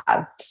 Just,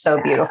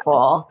 so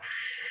beautiful.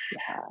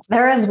 Yeah.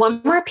 There is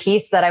one more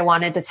piece that I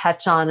wanted to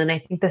touch on, and I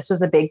think this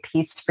was a big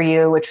piece for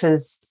you, which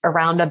was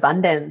around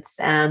abundance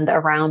and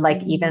around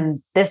like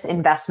even this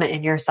investment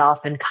in yourself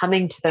and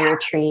coming to the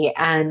retreat.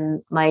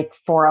 And like,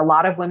 for a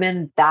lot of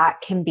women,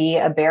 that can be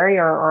a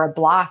barrier or a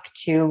block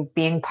to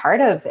being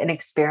part of an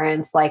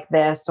experience like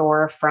this,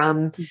 or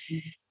from,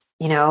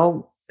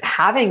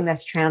 having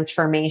this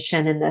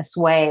transformation in this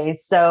way.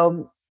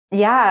 So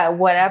Yeah,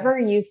 whatever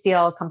you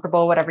feel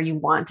comfortable, whatever you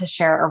want to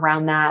share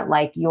around that,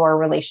 like your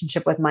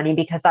relationship with money,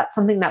 because that's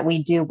something that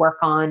we do work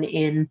on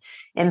in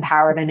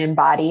Empowered and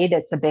Embodied.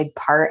 It's a big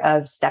part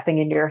of stepping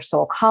into your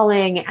soul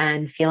calling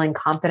and feeling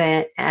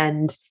confident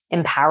and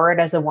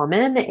empowered as a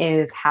woman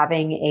is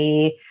having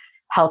a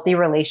healthy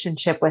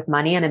relationship with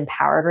money, an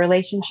empowered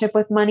relationship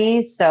with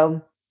money.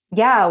 So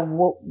yeah,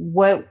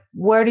 what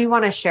do you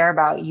want to share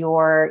about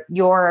your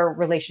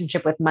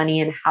relationship with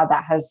money and how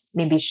that has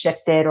maybe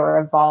shifted or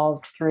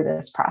evolved through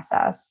this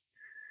process?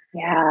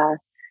 Yeah.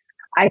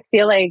 I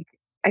feel like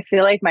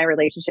my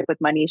relationship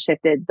with money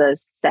shifted the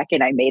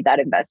second I made that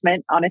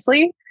investment,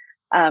 honestly.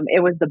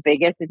 It was the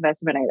biggest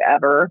investment I've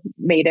ever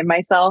made in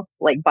myself,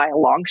 like by a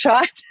long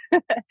shot.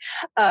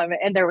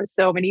 And there was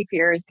so many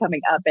fears coming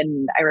up.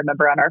 And I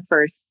remember on our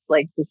first,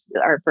 like just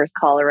our first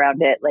call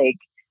around it, like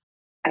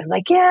I was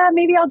like, yeah,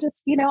 maybe I'll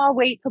just, I'll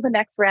wait till the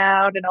next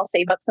round and I'll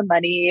save up some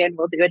money and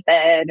we'll do it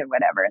then and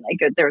whatever. And like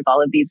there was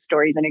all of these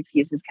stories and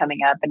excuses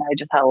coming up. And I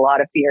just had a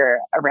lot of fear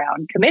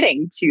around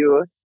committing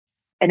to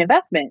an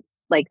investment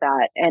like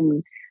that.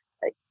 And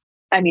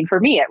I mean, for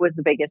me, it was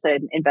the biggest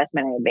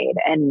investment I had made.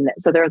 And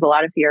so there was a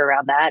lot of fear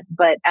around that.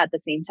 But at the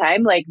same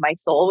time, like my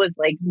soul was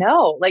like,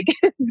 no, like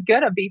it's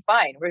going to be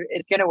fine.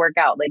 It's going to work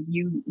out. Like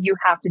you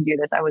have to do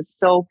this. I was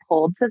so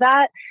pulled to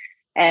that.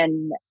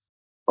 And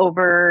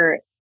over,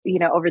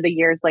 over the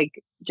years, like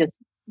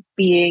just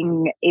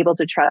being able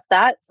to trust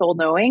that soul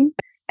knowing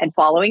and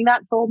following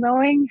that soul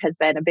knowing has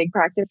been a big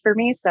practice for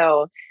me.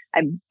 So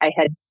I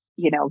had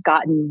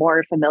gotten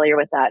more familiar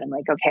with that. And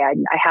like, okay,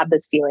 I have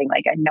this feeling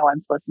like I know I'm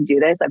supposed to do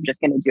this. I'm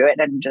just going to do it.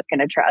 And I'm just going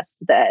to trust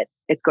that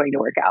it's going to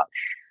work out.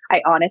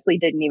 I honestly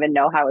didn't even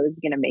know how I was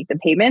going to make the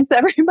payments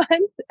every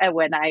month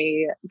when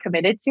I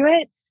committed to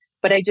it.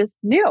 But I just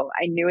knew.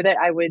 I knew that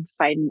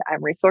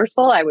I'm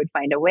resourceful. I would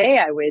find a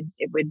way.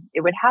 It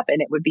would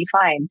happen. It would be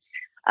fine.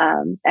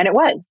 And it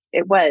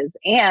was.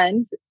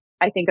 And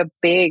I think a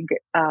big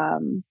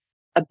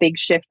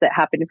shift that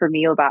happened for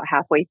me about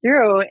halfway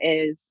through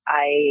is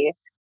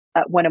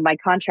one of my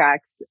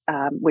contracts,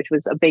 which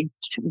was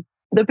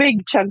the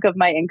big chunk of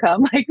my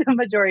income, like the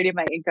majority of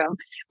my income,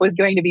 was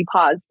going to be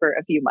paused for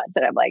a few months.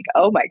 And I'm like,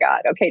 oh my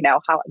God, okay,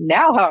 now how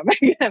am I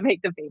going to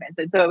make the payments?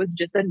 And so it was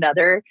just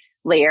another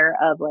layer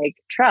of like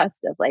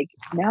trust of like,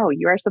 no,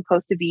 you are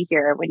supposed to be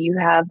here when you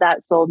have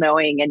that soul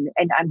knowing. And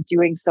I'm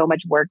doing so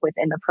much work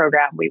within the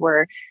program. We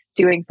were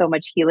doing so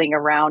much healing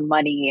around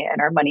money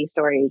and our money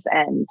stories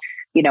and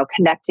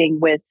connecting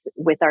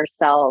with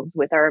ourselves,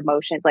 with our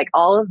emotions, like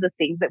all of the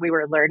things that we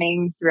were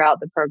learning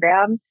throughout the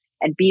program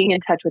and being in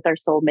touch with our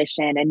soul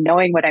mission and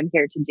knowing what I'm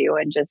here to do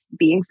and just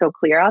being so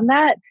clear on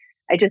that.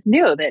 I just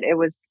knew that it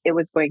was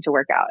going to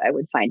work out. I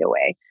would find a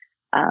way.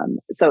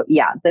 So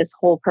yeah, this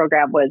whole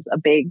program was a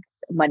big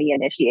money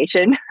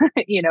initiation,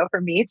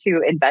 for me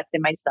to invest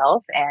in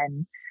myself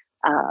and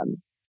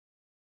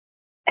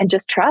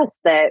just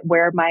trust that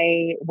where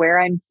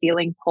I'm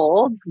feeling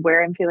pulled,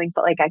 where I'm feeling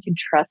like I can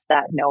trust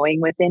that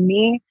knowing within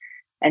me.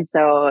 And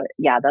so,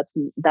 yeah, that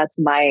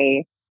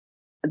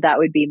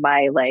would be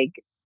my like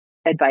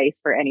advice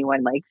for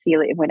anyone, like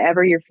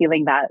whenever you're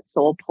feeling that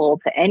soul pull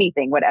to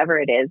anything, whatever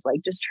it is,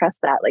 like just trust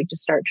that, like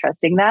just start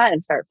trusting that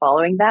and start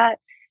following that.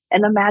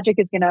 And the magic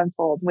is going to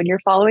unfold when you're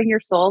following your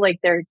soul. Like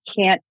there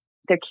can't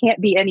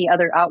be any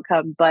other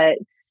outcome but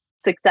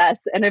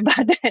success and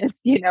abundance.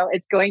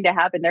 It's going to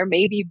happen. There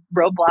may be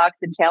roadblocks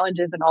and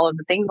challenges and all of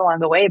the things along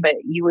the way, but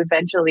you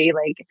eventually,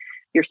 like,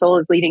 your soul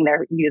is leading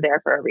you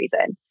there for a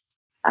reason.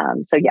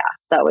 So yeah,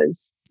 that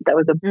was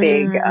a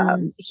big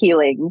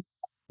healing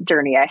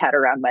journey I had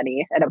around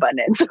money and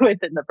abundance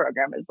within the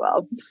program as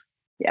well.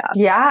 Yeah.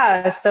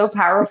 Yeah, so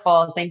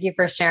powerful. Thank you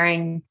for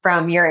sharing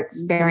from your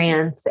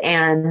experience.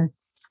 And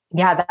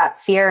yeah, that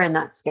fear and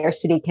that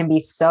scarcity can be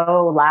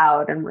so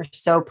loud, and we're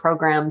so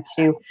programmed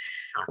to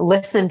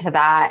listen to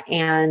that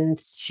and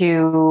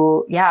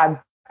to, yeah,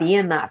 be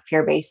in that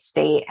fear-based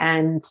state.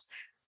 And,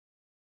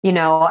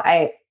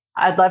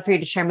 I'd love for you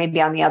to share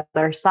maybe on the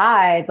other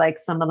side, like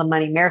some of the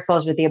money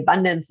miracles or the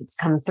abundance that's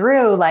come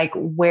through, like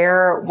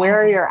where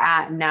you're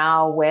at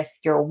now with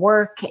your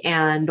work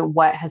and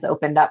what has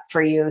opened up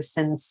for you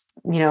since,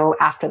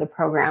 after the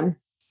program.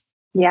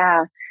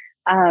 Yeah.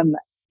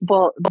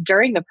 Well,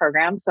 during the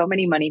program, so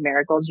many money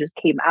miracles just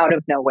came out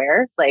of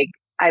nowhere. Like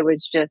I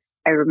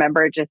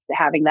remember just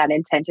having that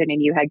intention,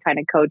 and you had kind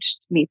of coached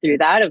me through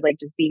that of like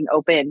just being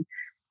open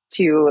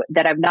to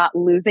that. I'm not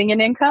losing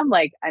an income.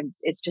 Like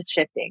it's just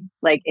shifting.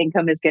 Like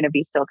income is going to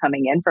be still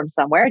coming in from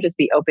somewhere. Just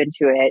be open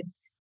to it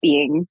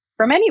being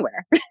from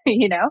anywhere,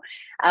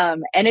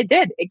 and it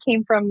did. It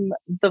came from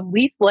the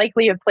least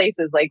likely of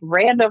places, like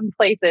random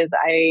places.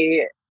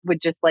 I would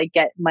just like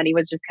get money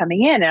was just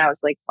coming in, and I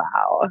was like,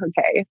 wow,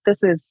 okay,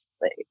 this is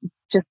like,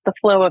 just the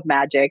flow of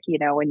magic.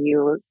 When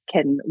you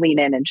can lean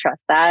in and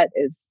trust, that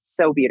is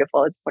so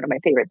beautiful. It's one of my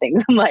favorite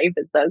things in life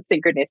is those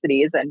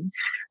synchronicities and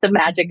the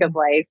magic of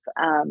life.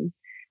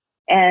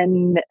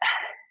 And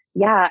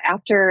yeah,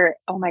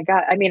 oh my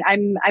God, I mean,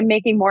 I'm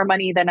making more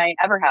money than I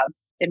ever have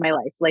in my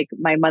life. Like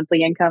my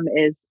monthly income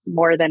is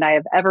more than I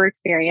have ever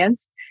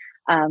experienced.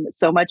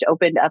 so much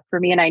opened up for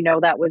me. And I know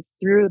that was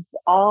through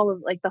all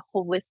of like the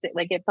holistic,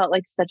 like it felt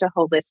like such a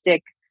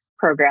holistic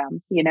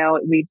program. You know,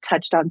 we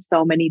touched on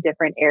so many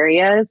different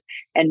areas,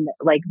 and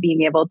like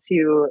being able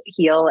to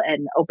heal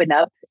and open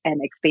up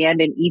and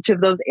expand in each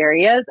of those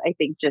areas, I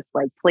think just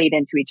like played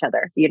into each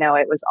other. You know,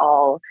 it was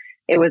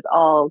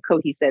all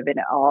cohesive and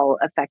it all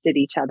affected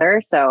each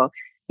other. So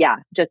yeah,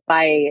 just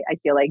by, I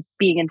feel like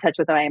being in touch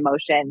with my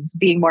emotions,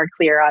 being more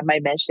clear on my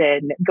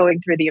mission, going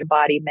through the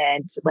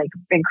embodiment, like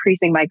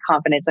increasing my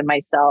confidence in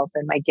myself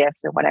and my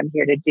gifts and what I'm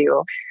here to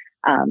do,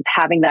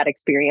 having that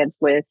experience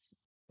with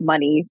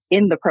money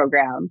in the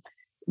program,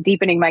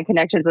 deepening my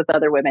connections with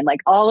other women, like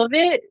all of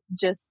it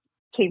just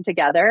came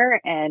together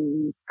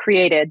and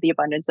created the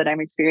abundance that I'm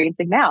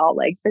experiencing now,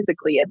 like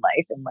physically in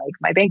life and like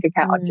my bank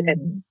account.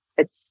 And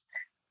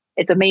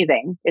it's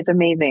amazing. It's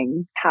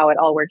amazing how it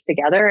all works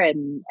together,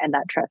 and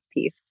that trust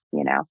piece,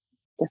 you know,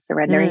 just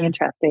surrendering and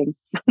trusting.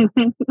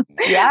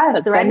 Yeah,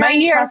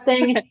 surrendering,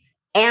 trusting,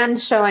 and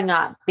showing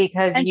up,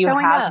 because And you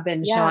showing have up.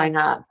 been Yeah. showing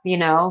up, you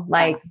know,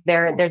 like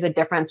there's a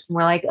difference when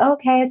we're like,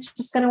 okay, it's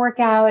just going to work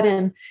out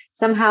and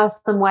somehow,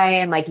 some way.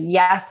 And like,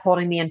 yes,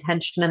 holding the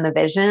intention and the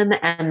vision.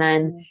 And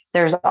then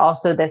there's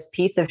also this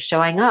piece of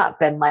showing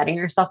up and letting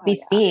yourself be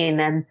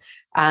seen and,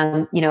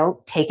 you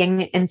know,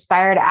 taking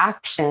inspired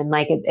action.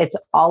 Like it's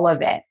all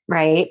of it.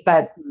 Right.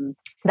 But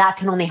that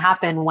can only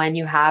happen when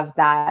you have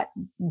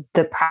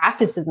the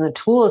practices and the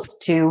tools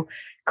to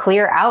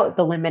clear out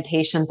the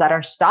limitations that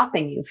are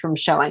stopping you from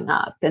showing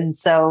up. And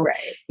so,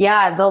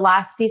 yeah, the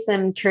last piece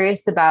I'm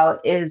curious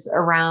about is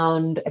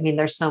around, I mean,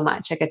 there's so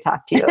much I could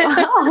talk to you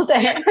all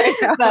day,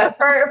 but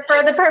for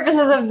the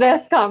purposes of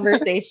this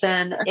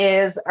conversation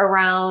is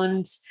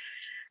around,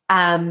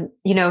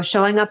 you know,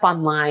 showing up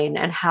online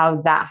and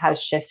how that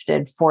has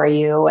shifted for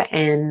you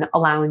and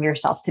allowing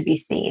yourself to be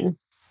seen.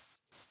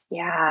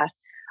 Yeah.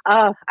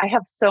 Oh, I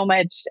have so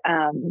much,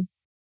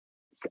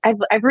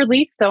 I've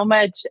released so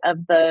much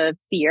of the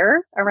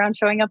fear around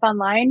showing up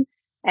online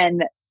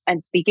and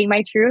speaking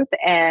my truth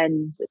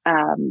and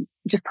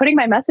just putting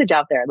my message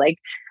out there. Like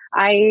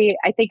I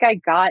think I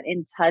got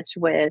in touch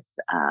with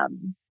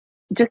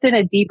just in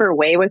a deeper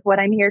way with what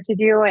I'm here to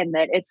do, and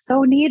that it's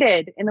so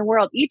needed in the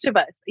world. Each of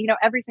us, you know,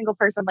 every single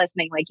person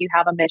listening, like you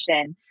have a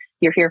mission,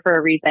 you're here for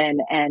a reason,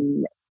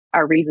 and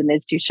our reason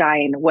is to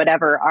shine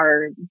whatever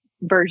our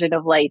version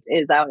of light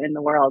is out in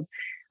the world.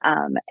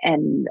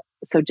 And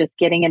so just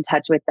getting in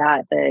touch with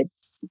that,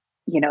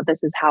 you know,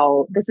 this is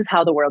how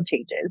the world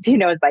changes, you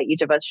know, is by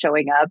each of us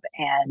showing up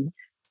and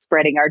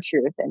spreading our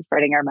truth and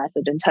spreading our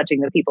message and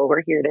touching the people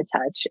we're here to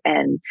touch.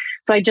 And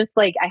so I just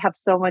like, I have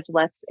so much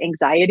less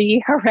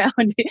anxiety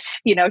around,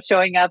 you know,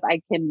 showing up.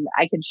 I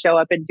can show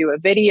up and do a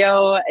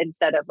video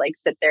instead of like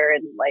sit there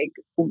and like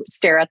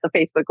stare at the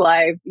Facebook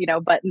Live, you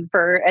know, button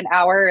for an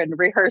hour and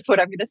rehearse what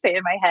I'm going to say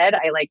in my head.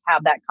 I like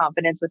have that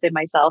confidence within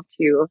myself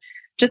to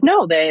just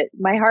know that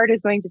my heart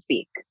is going to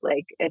speak.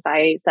 Like if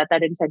I set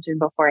that intention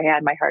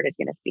beforehand, my heart is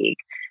going to speak.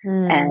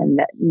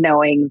 And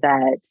knowing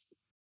that,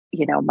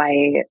 you know,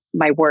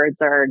 my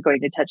words are going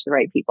to touch the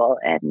right people,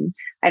 and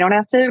I don't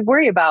have to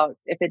worry about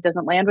if it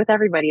doesn't land with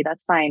everybody.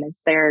 That's fine. It's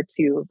there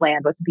to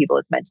land with the people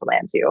it's meant to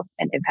land to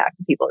and impact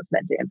the people it's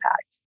meant to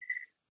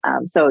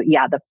impact. So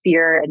yeah, the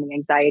fear and the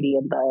anxiety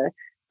and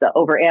the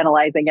over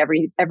analyzing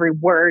every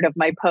word of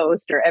my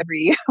post or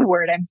every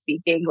word I'm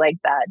speaking, like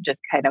that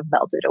just kind of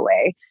melted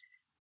away.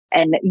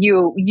 And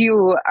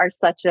you are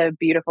such a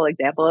beautiful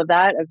example of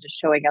that, of just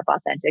showing up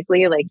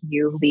authentically. Like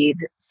you lead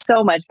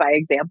so much by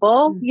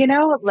example, you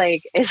know,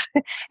 like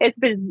it's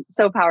been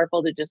so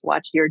powerful to just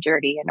watch your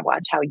journey and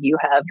watch how you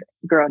have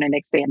grown and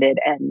expanded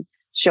and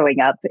showing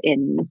up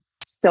in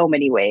so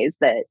many ways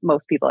that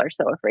most people are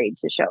so afraid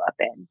to show up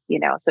in, you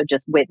know. So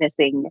just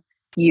witnessing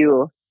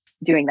you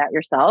doing that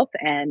yourself,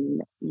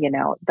 and, you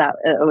know, that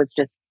it was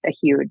just a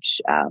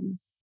huge,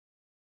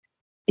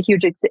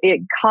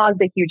 it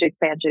caused a huge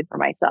expansion for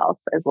myself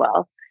as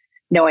well,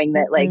 knowing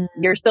that like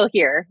you're still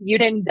here, you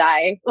didn't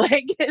die,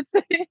 like it's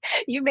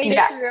you made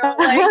it through,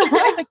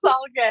 like it's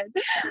all good.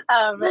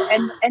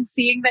 And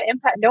seeing the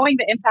impact, knowing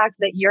the impact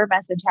that your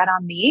message had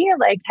on me,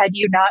 like had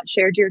you not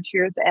shared your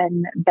truth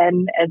and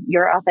been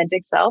your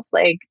authentic self,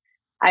 like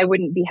I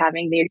wouldn't be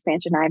having the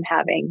expansion I'm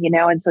having, you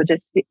know. And so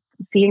just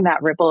seeing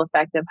that ripple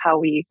effect of how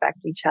we affect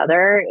each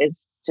other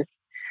is just,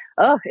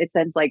 it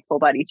sends like full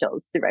body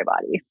chills through my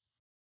body.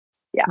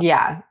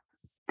 Yeah.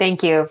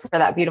 Thank you for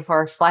that beautiful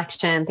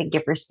reflection. Thank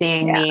you for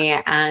seeing me.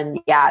 And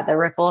yeah, the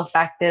ripple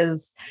effect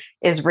is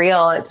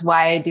real. It's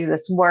why I do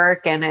this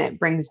work, and it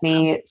brings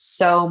me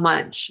so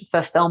much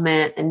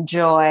fulfillment and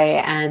joy.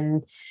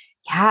 And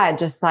yeah,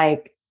 just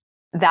like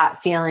that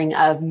feeling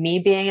of me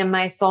being in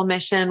my soul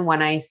mission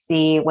when I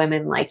see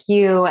women like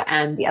you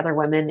and the other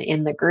women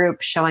in the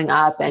group showing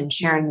up and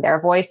sharing their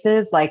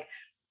voices. Like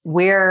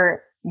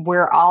we're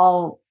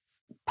all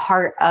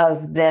part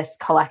of this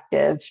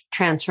collective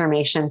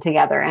transformation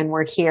together. And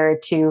we're here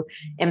to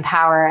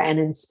empower and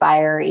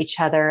inspire each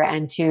other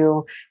and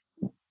to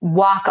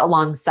walk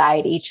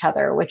alongside each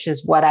other, which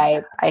is what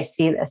I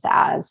see this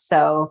as.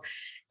 So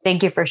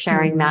thank you for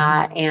sharing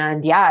that.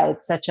 And yeah,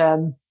 it's such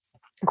a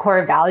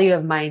core value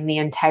of mine, the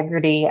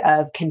integrity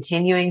of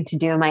continuing to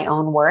do my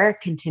own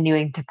work,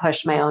 continuing to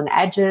push my own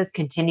edges,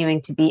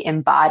 continuing to be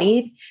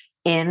embodied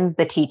in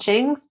the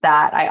teachings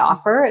that I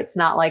offer. It's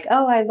not like,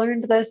 oh, I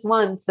learned this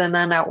once and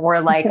then, or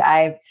like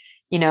I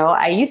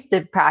used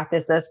to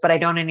practice this, but I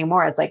don't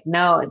anymore. It's like,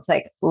 no, it's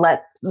like,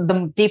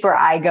 the deeper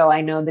I go,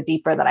 I know the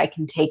deeper that I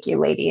can take you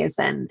ladies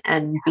and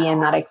be in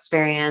that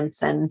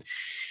experience. And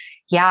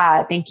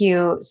yeah, thank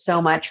you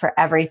so much for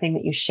everything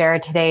that you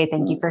shared today.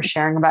 Thank you for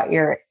sharing about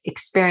your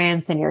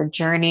experience and your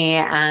journey.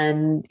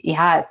 And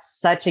yeah, it's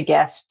such a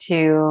gift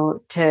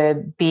to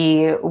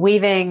be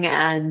weaving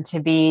and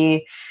to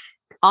be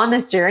on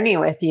this journey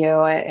with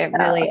you. It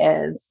really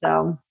is.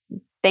 So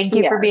thank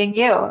you for being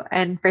you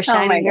and for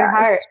shining your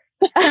heart.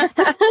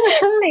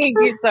 Thank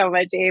you so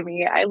much,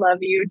 Amy. I love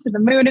you to the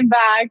moon and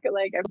back.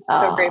 Like, I'm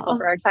so grateful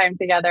for our time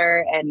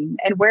together and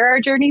where our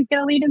journey is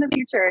going to lead in the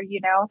future.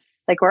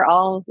 Like we're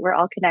all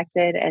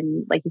connected,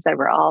 and like you said,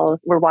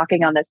 we're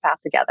walking on this path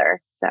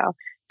together. So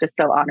just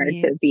so honored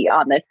to be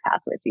on this path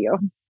with you.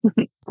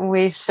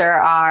 We sure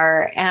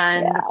are.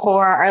 And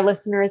for our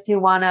listeners who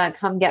want to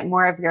come get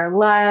more of your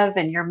love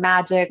and your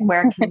magic,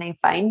 where can they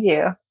find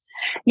you?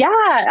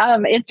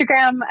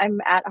 Instagram,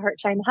 I'm at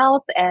Heartshine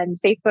Health, and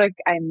Facebook,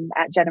 I'm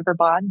at Jennifer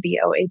Bohn,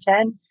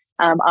 Bohn.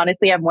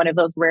 Honestly, I'm one of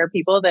those rare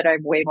people that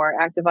I'm way more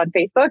active on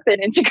Facebook than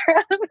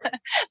Instagram,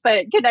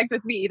 but connect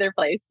with me either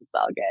place. It's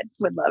all good.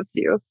 Would love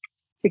to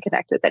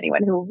connect with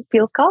anyone who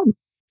feels called.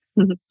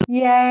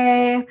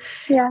 Yay.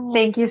 Yeah.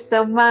 Thank you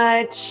so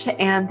much.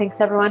 And thanks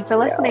everyone for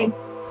listening.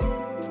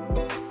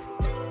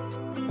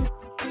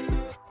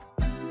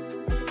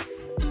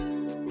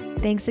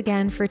 Thanks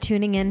again for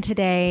tuning in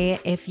today.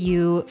 If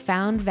you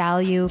found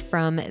value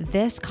from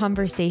this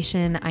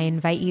conversation, I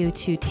invite you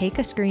to take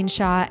a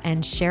screenshot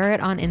and share it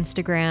on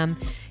Instagram.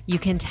 You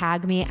can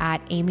tag me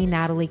at Amy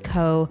Natalie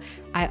Co.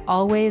 I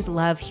always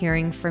love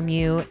hearing from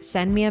you.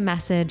 Send me a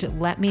message.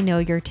 Let me know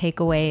your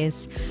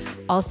takeaways.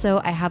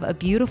 Also, I have a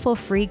beautiful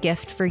free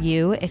gift for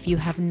you. If you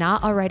have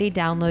not already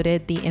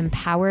downloaded the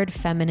Empowered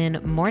Feminine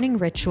Morning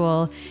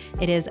Ritual,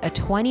 it is a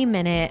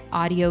 20-minute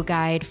audio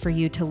guide for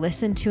you to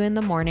listen to in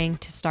the morning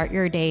to start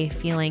your day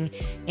feeling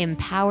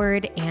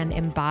empowered and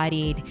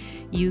embodied.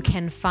 You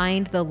can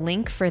find the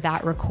link for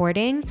that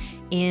recording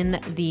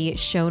in the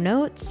show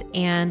notes.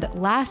 And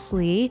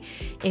lastly,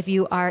 if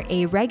you are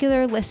a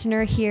regular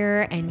listener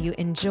here and you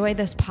enjoy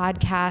this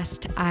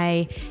podcast,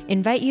 I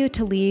invite you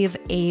to leave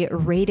a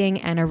rating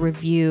and a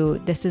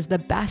review. This is the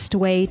best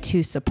way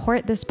to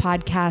support this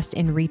podcast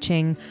in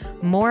reaching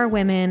more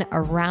women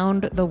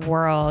around the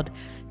world.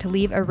 To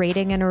leave a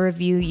rating and a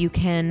review, you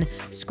can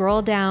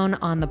scroll down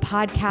on the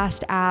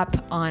podcast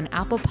app, on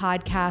Apple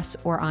Podcasts,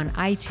 or on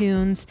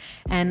iTunes,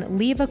 and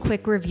leave a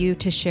quick review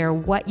to share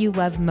what you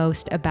love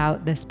most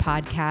about this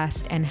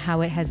podcast and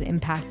how it has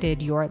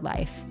impacted your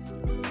life.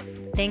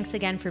 Thanks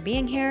again for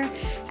being here,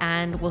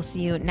 and we'll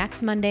see you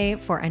next Monday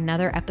for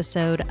another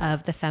episode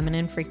of The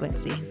Feminine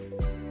Frequency.